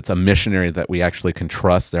 If it's a missionary that we actually can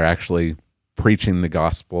trust, they're actually preaching the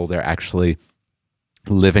gospel, they're actually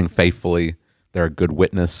living faithfully, they're a good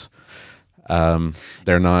witness.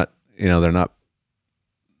 They're not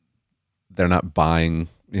buying,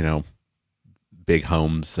 big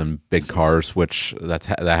homes and big cars, which that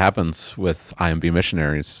happens with IMB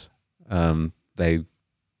missionaries. They're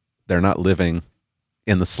not living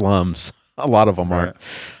in the slums. A lot of them aren't.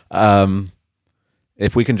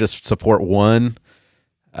 If we can just support one,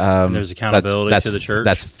 and there's accountability to the church.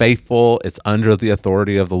 That's faithful. It's under the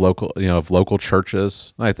authority of the local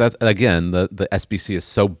churches. Like that again, the SBC is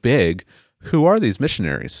so big. Who are these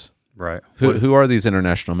missionaries? Right. Who are these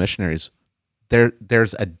international missionaries?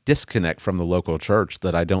 There's a disconnect from the local church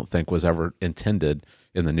that I don't think was ever intended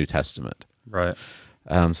in the New Testament. Right.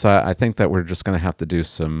 So I think that we're just going to have to do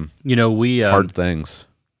some hard things.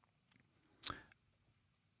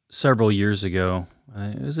 Several years ago,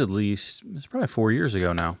 it's probably 4 years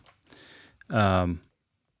ago now,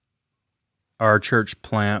 our church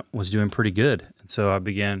plant was doing pretty good. And so I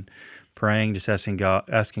began praying, just asking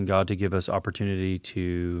God to give us opportunity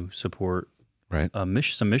to support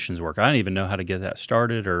some missions work. I didn't even know how to get that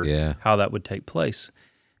started or how that would take place.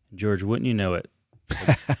 George, wouldn't you know it,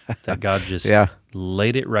 that God just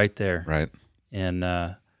laid it right there in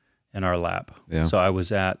our lap. Yeah. So I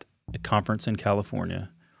was at a conference in California,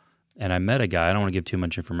 and I met a guy. I don't want to give too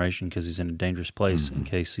much information because he's in a dangerous place in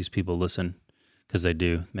case these people listen, because they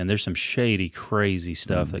do. Man, there's some shady, crazy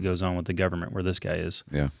stuff that goes on with the government where this guy is.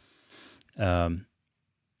 Yeah.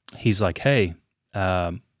 He's like, hey,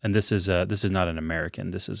 and this is not an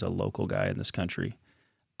American. This is a local guy in this country.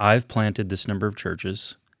 I've planted this number of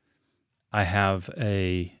churches. I have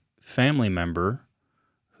a family member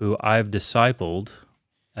who I've discipled,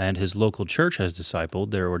 and his local church has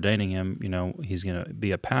discipled. They're ordaining him. He's going to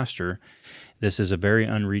be a pastor. This is a very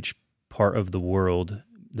unreached part of the world.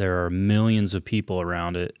 There are millions of people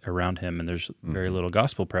around him, and there's very little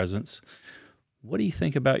gospel presence. What do you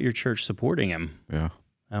think about your church supporting him? Yeah.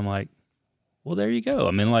 I'm like, well, there you go.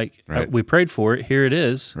 I mean, we prayed for it. Here it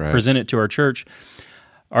is. Right. Present it to our church.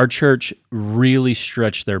 Our church really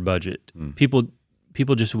stretched their budget. People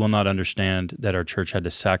just will not understand that our church had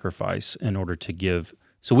to sacrifice in order to give.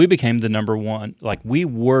 So we became the number one. We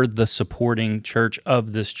were the supporting church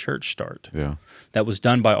of this church start. Yeah. That was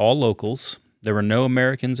done by all locals. There were no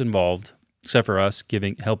Americans involved except for us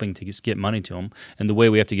helping to get money to them. And the way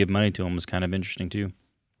we have to give money to them is kind of interesting too.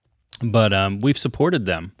 But we've supported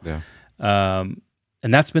them. Yeah.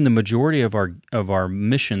 And that's been the majority of our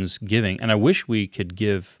missions giving. And I wish we could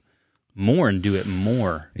give more and do it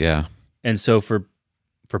more. Yeah. And so for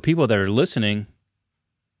people that are listening,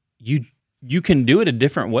 you can do it a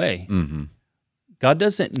different way. Mm-hmm. God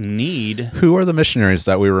doesn't need... Who are the missionaries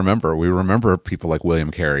that we remember? We remember people like William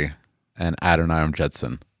Carey and Adoniram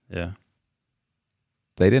Judson. Yeah.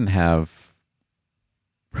 They didn't have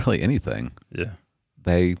really anything. Yeah.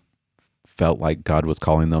 They felt like God was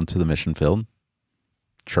calling them to the mission field.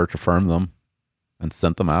 Church affirmed them and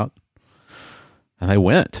sent them out. And they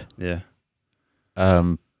went. Yeah.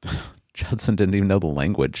 Judson didn't even know the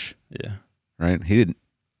language, Yeah. right? He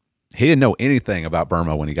didn't know anything about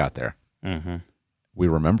Burma when he got there. Mm-hmm. We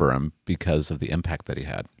remember him because of the impact that he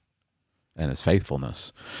had and his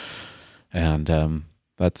faithfulness. And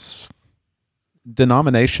that's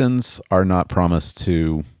denominations are not promised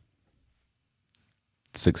to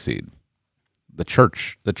succeed. The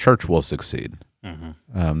church will succeed.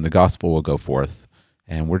 Mm-hmm. The gospel will go forth,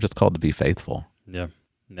 and we're just called to be faithful. Yeah.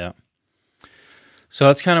 Yeah. So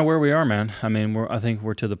that's kind of where we are, man. I mean, I think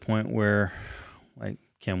we're to the point where, like,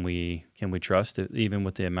 can we trust it, even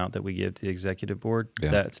with the amount that we give to the executive board,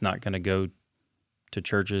 that it's not going to go to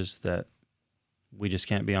churches that we just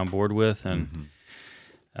can't be on board with? And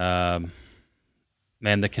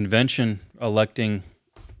man, the convention electing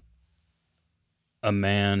a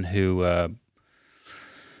man who, I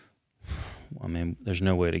mean, there's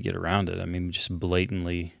no way to get around it. I mean, just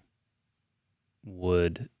blatantly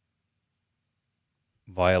would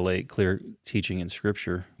violate clear teaching in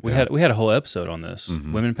Scripture. We had a whole episode on this.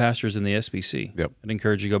 Women pastors in the SBC. Yep. I'd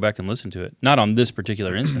encourage you to go back and listen to it. Not on this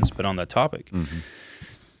particular instance, but on that topic.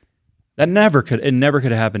 That never could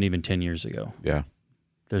have happened even 10 years ago. Yeah.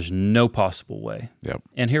 There's no possible way. Yep.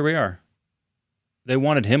 And here we are. They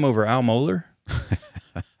wanted him over Al Mohler.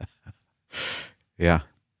 Yeah.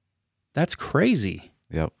 That's crazy.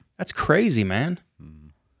 Yep. That's crazy, man.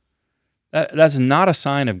 That's not a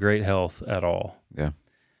sign of great health at all. Yeah.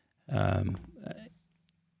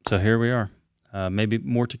 So here we are. Maybe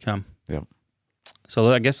more to come. Yep.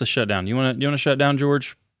 So I guess let's shut down. You want to shut down,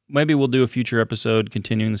 George? Maybe we'll do a future episode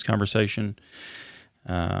continuing this conversation.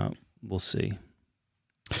 We'll see.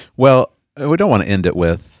 Well, we don't want to end it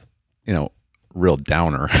with, real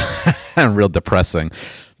downer and real depressing,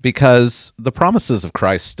 because the promises of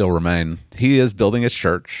Christ still remain. He is building his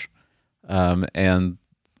church, and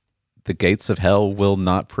the gates of hell will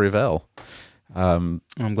not prevail. I'm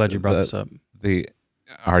glad you brought this up.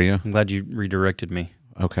 Are you? I'm glad you redirected me.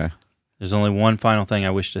 Okay. There's only one final thing I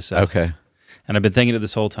wish to say. Okay. And I've been thinking it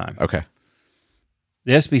this whole time. Okay.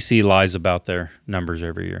 The SBC lies about their numbers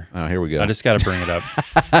every year. Oh, here we go. I just got to bring it up.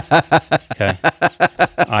 Okay.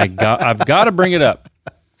 I've got to bring it up.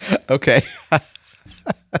 Okay.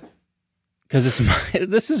 Because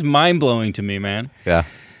this is mind-blowing to me, man. Yeah.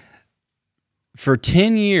 For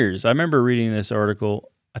 10 years, I remember reading this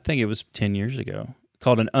article, I think it was 10 years ago,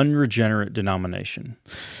 called An Unregenerate Denomination.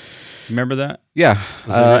 Remember that? Yeah.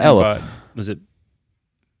 Elif. Was it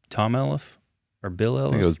Tom Elif or Bill Elif? I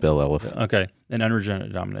think it was Bill Elif. Okay. An Unregenerate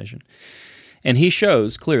Denomination. And he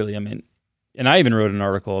shows clearly, I mean, and I even wrote an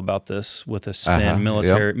article about this with a spin,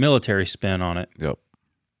 military spin on it. Yep.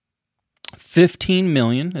 15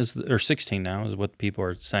 million or 16 now is what people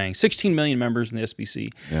are saying. 16 million members in the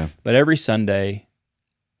SBC. Yeah. But every Sunday,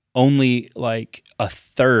 only like a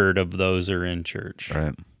third of those are in church.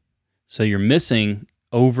 Right. So you're missing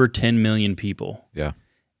over 10 million people. Yeah.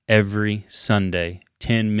 Every Sunday,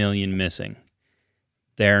 10 million missing.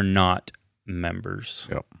 They're not members.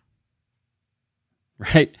 Yep.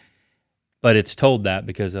 Right? But it's told that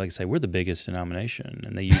because, like I say, we're the biggest denomination,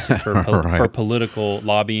 and they use it for Right. for political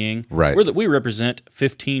lobbying. Right. We represent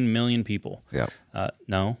 15 million people. Yeah.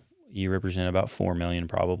 No, you represent about 4 million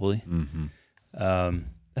probably. Mm-hmm.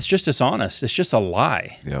 That's just dishonest. It's just a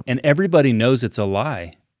lie. Yep. And everybody knows it's a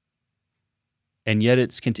lie. And yet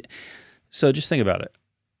it's so just think about it.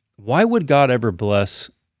 Why would God ever bless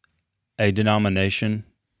a denomination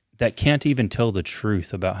that can't even tell the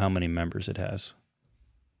truth about how many members it has?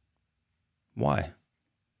 Why? I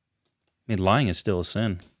mean, lying is still a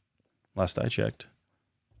sin, last I checked.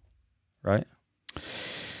 Right?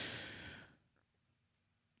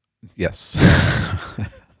 Yes. I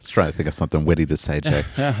was trying to think of something witty to say, Jay.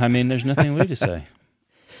 Yeah, I mean, there's nothing witty to say.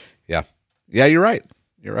 Yeah. Yeah, you're right.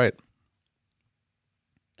 You're right.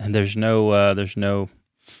 And there's no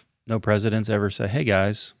presidents ever say, "Hey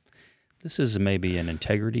guys, this is maybe an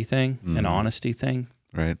integrity thing, an honesty thing.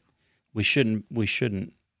 Right. We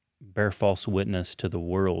shouldn't bear false witness to the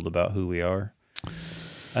world about who we are."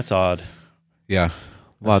 That's odd. Yeah.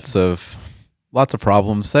 Lots of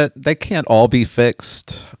problems that they can't all be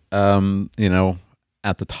fixed,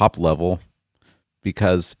 at the top level,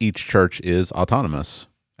 because each church is autonomous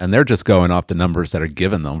and they're just going off the numbers that are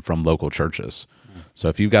given them from local churches. So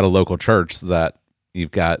if you've got a local church that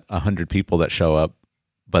you've got 100 people that show up,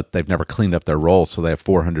 but they've never cleaned up their roll, so they have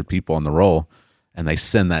 400 people on the roll, and they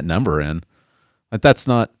send that number in, like that's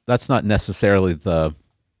not necessarily the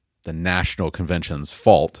national convention's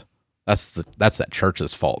fault. That's that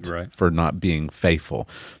church's fault, right, for not being faithful.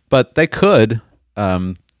 But they could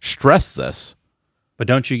stress this. But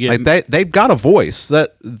don't you get they've got a voice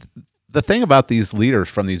that the thing about these leaders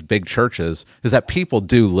from these big churches is that people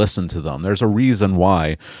do listen to them. There's a reason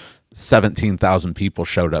why 17,000 people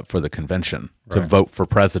showed up for the convention to vote for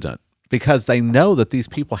president, because they know that these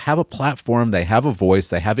people have a platform, they have a voice,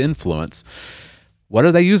 they have influence. What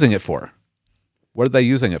are they using it for? What are they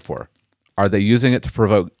using it for? Are they using it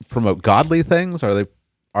to promote godly things? Are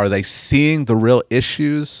they seeing the real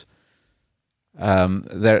issues?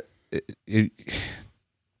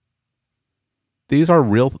 These are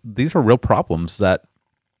real problems that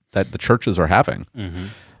the churches are having,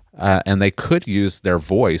 and they could use their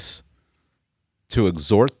voice to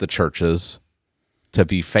exhort the churches to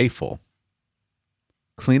be faithful.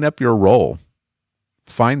 Clean up your role.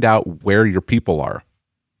 Find out where your people are,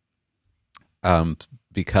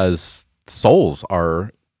 because souls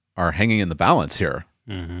are hanging in the balance here.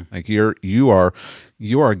 Like you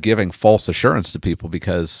are giving false assurance to people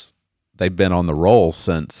because they've been on the roll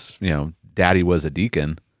since Daddy was a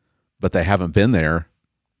deacon, but they haven't been there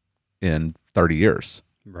in 30 years.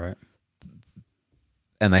 Right.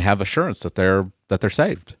 And they have assurance that they're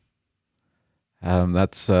saved.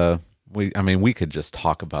 We could just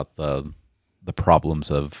talk about the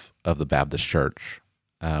problems of the Baptist Church,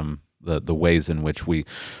 the ways in which we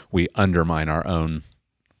undermine our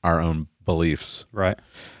own beliefs. Right.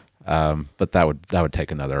 But that would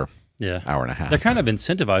take another hour and a half. They're kind of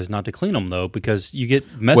incentivized not to clean them, though, because you get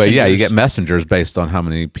messengers. Well, yeah, you get messengers based on how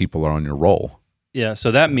many people are on your roll. Yeah,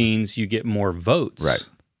 so that means you get more votes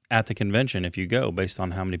at the convention if you go, based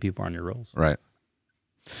on how many people are on your rolls. Right.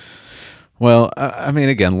 Well,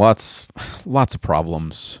 again, lots of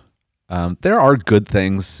problems. There are good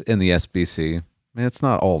things in the SBC. It's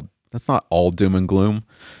not all doom and gloom,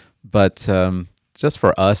 but just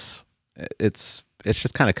for us, it's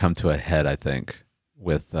just kind of come to a head, I think,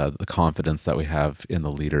 with the confidence that we have in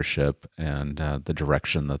the leadership and the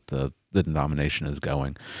direction that the denomination is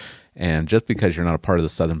going. And just because you're not a part of the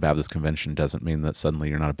Southern Baptist Convention doesn't mean that suddenly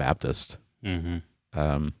you're not a Baptist.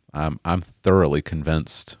 I'm thoroughly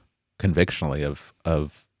convinced, convictionally,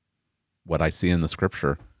 of what I see in the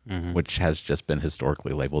Scripture, which has just been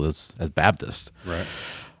historically labeled as Baptist. Right.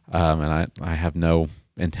 And I have no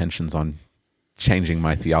intentions on changing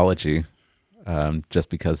my theology just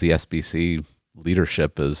because the SBC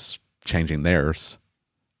leadership is changing theirs.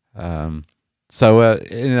 The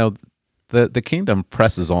kingdom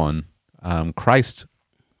presses on. Christ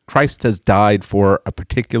has died for a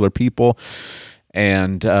particular people,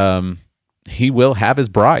 and he will have his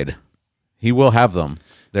bride. He will have them.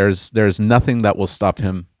 There's nothing that will stop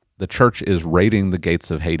him. The church is raiding the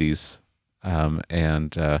gates of Hades,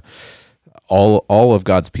 and all of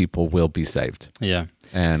God's people will be saved. Yeah,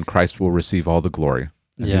 and Christ will receive all the glory.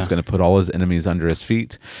 And he's going to put all his enemies under his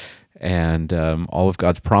feet, and all of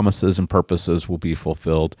God's promises and purposes will be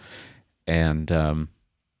fulfilled. And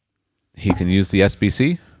he can use the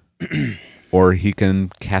SBC, or he can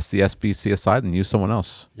cast the SBC aside and use someone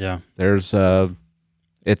else. Yeah, there's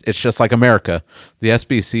it's just like America. The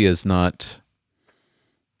SBC is not.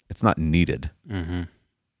 It's not needed,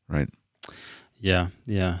 right? Yeah.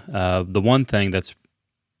 The one thing that's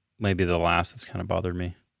maybe the last that's kind of bothered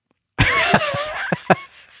me.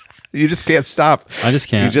 You just can't stop. I just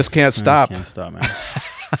can't. You just can't stop. I just can't stop,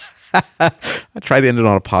 man. I try to end it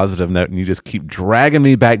on a positive note, and you just keep dragging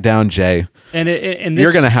me back down, Jay. And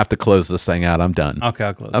you're going to have to close this thing out. I'm done. Okay,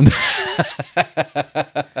 I'll close.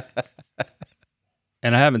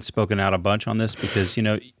 And I haven't spoken out a bunch on this because,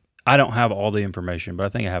 I don't have all the information, but I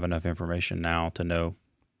think I have enough information now to know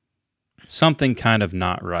something kind of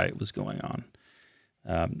not right was going on.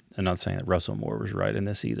 I'm not saying that Russell Moore was right in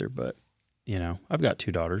this either, but, I've got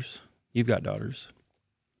 2 daughters. You've got daughters.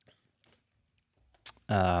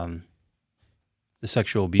 The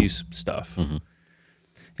sexual abuse stuff.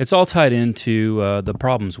 It's all tied into the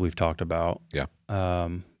problems we've talked about. Yeah.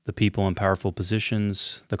 The people in powerful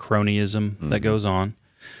positions, the cronyism that goes on.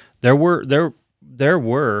 There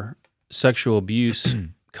were sexual abuse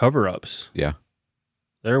cover-ups. Yeah.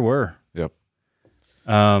 There were. Yep.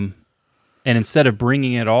 And instead of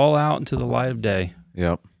bringing it all out into the light of day,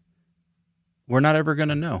 yep, we're not ever going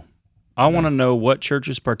to know. I want to know what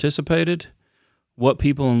churches participated, what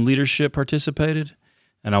people in leadership participated,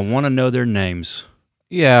 and I want to know their names.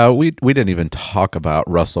 Yeah, we didn't even talk about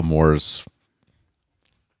Russell Moore's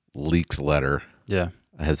leaked letter. Yeah.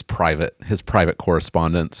 His private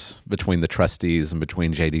correspondence between the trustees and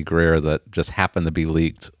between J.D. Greer that just happened to be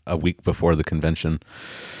leaked a week before the convention,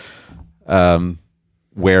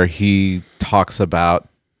 where he talks about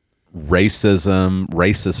racism,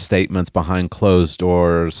 racist statements behind closed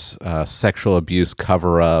doors, sexual abuse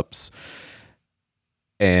cover-ups,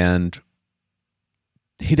 and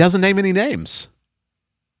he doesn't name any names.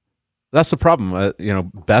 That's the problem.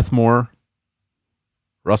 Beth Moore,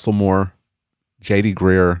 Russell Moore, J.D.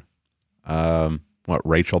 Greer,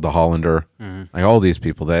 Rachel the Hollander, like all these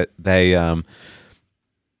people that they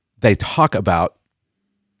talk about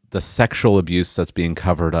the sexual abuse that's being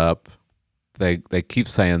covered up. They keep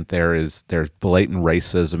saying there's blatant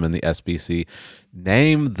racism in the SBC.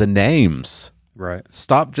 Name the names. Right.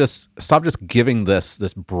 Stop just giving this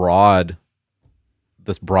broad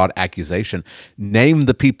accusation. Name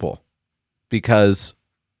the people, because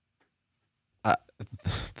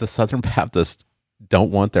the Southern Baptists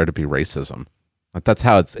don't want there to be racism. Like, that's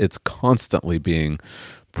how it's constantly being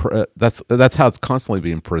that's how it's constantly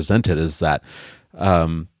being presented, is that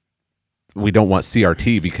we don't want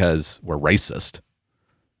CRT because we're racist.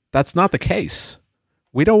 That's not the case.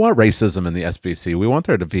 We don't want racism in the SBC. We want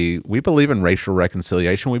there to be, we believe in racial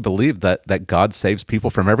reconciliation. We believe that God saves people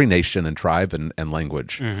from every nation and tribe and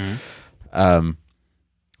language.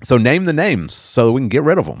 So name the names so that we can get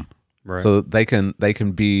rid of them. Right. So that they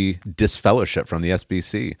can be disfellowshipped from the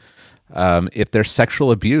SBC. If there's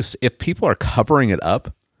sexual abuse, if people are covering it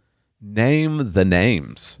up, name the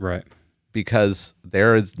names. Right. Because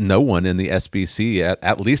there is no one in the SBC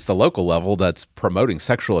at least the local level that's promoting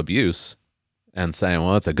sexual abuse and saying,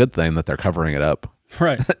 well, it's a good thing that they're covering it up.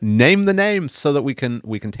 Right. Name the names so that we can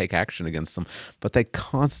take action against them. But they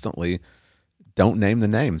constantly don't name the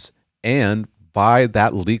names. And by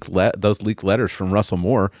that those leaked letters from Russell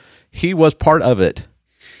Moore, he was part of it.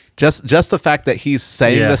 Just the fact that he's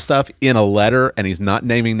saying this stuff in a letter and he's not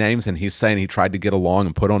naming names, and he's saying he tried to get along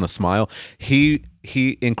and put on a smile, he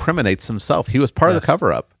incriminates himself. He was part of the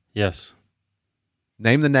cover-up. Yes.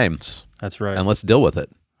 Name the names. That's right. And let's deal with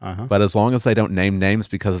it. Uh-huh. But as long as they don't name names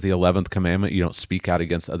because of the 11th commandment, you don't speak out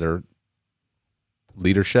against other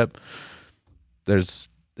leadership, it's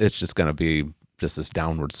just going to be just this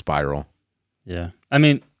downward spiral. Yeah. I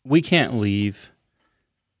mean, we can't leave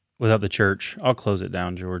without the church. I'll close it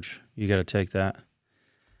down, George. You got to take that.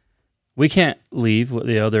 We can't leave.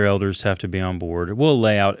 The other elders have to be on board. We'll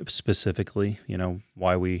lay out specifically,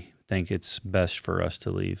 why we think it's best for us to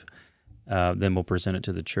leave. Then we'll present it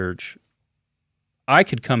to the church. I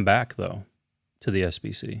could come back, though, to the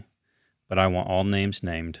SBC, but I want all names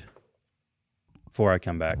named before I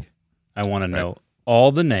come back. I want to know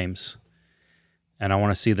all the names, and I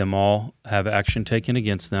want to see them all have action taken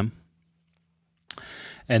against them.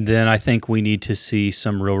 And then I think we need to see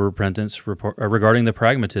some real repentance regarding the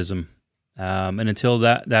pragmatism. And until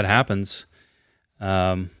that happens,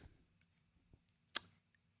 I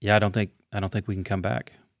don't think we can come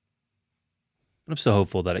back. But I'm still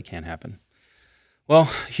hopeful that it can happen. Well,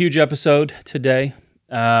 huge episode today.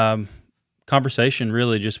 Conversation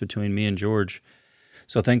really just between me and George.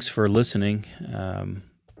 So thanks for listening.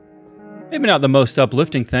 Maybe not the most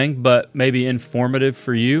uplifting thing, but maybe informative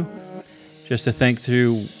for you, just to think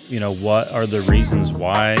through, what are the reasons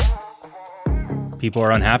why people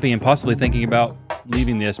are unhappy and possibly thinking about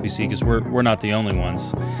leaving the SBC, because we're not the only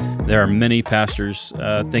ones. There are many pastors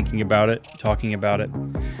thinking about it, talking about it.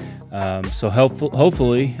 So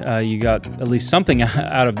hopefully you got at least something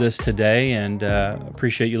out of this today, and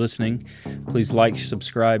appreciate you listening. Please like,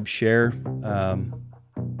 subscribe, share,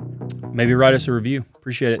 maybe write us a review.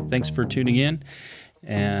 Appreciate it. Thanks for tuning in.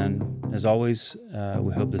 And as always,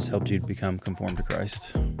 we hope this helped you to become conformed to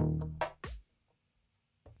Christ.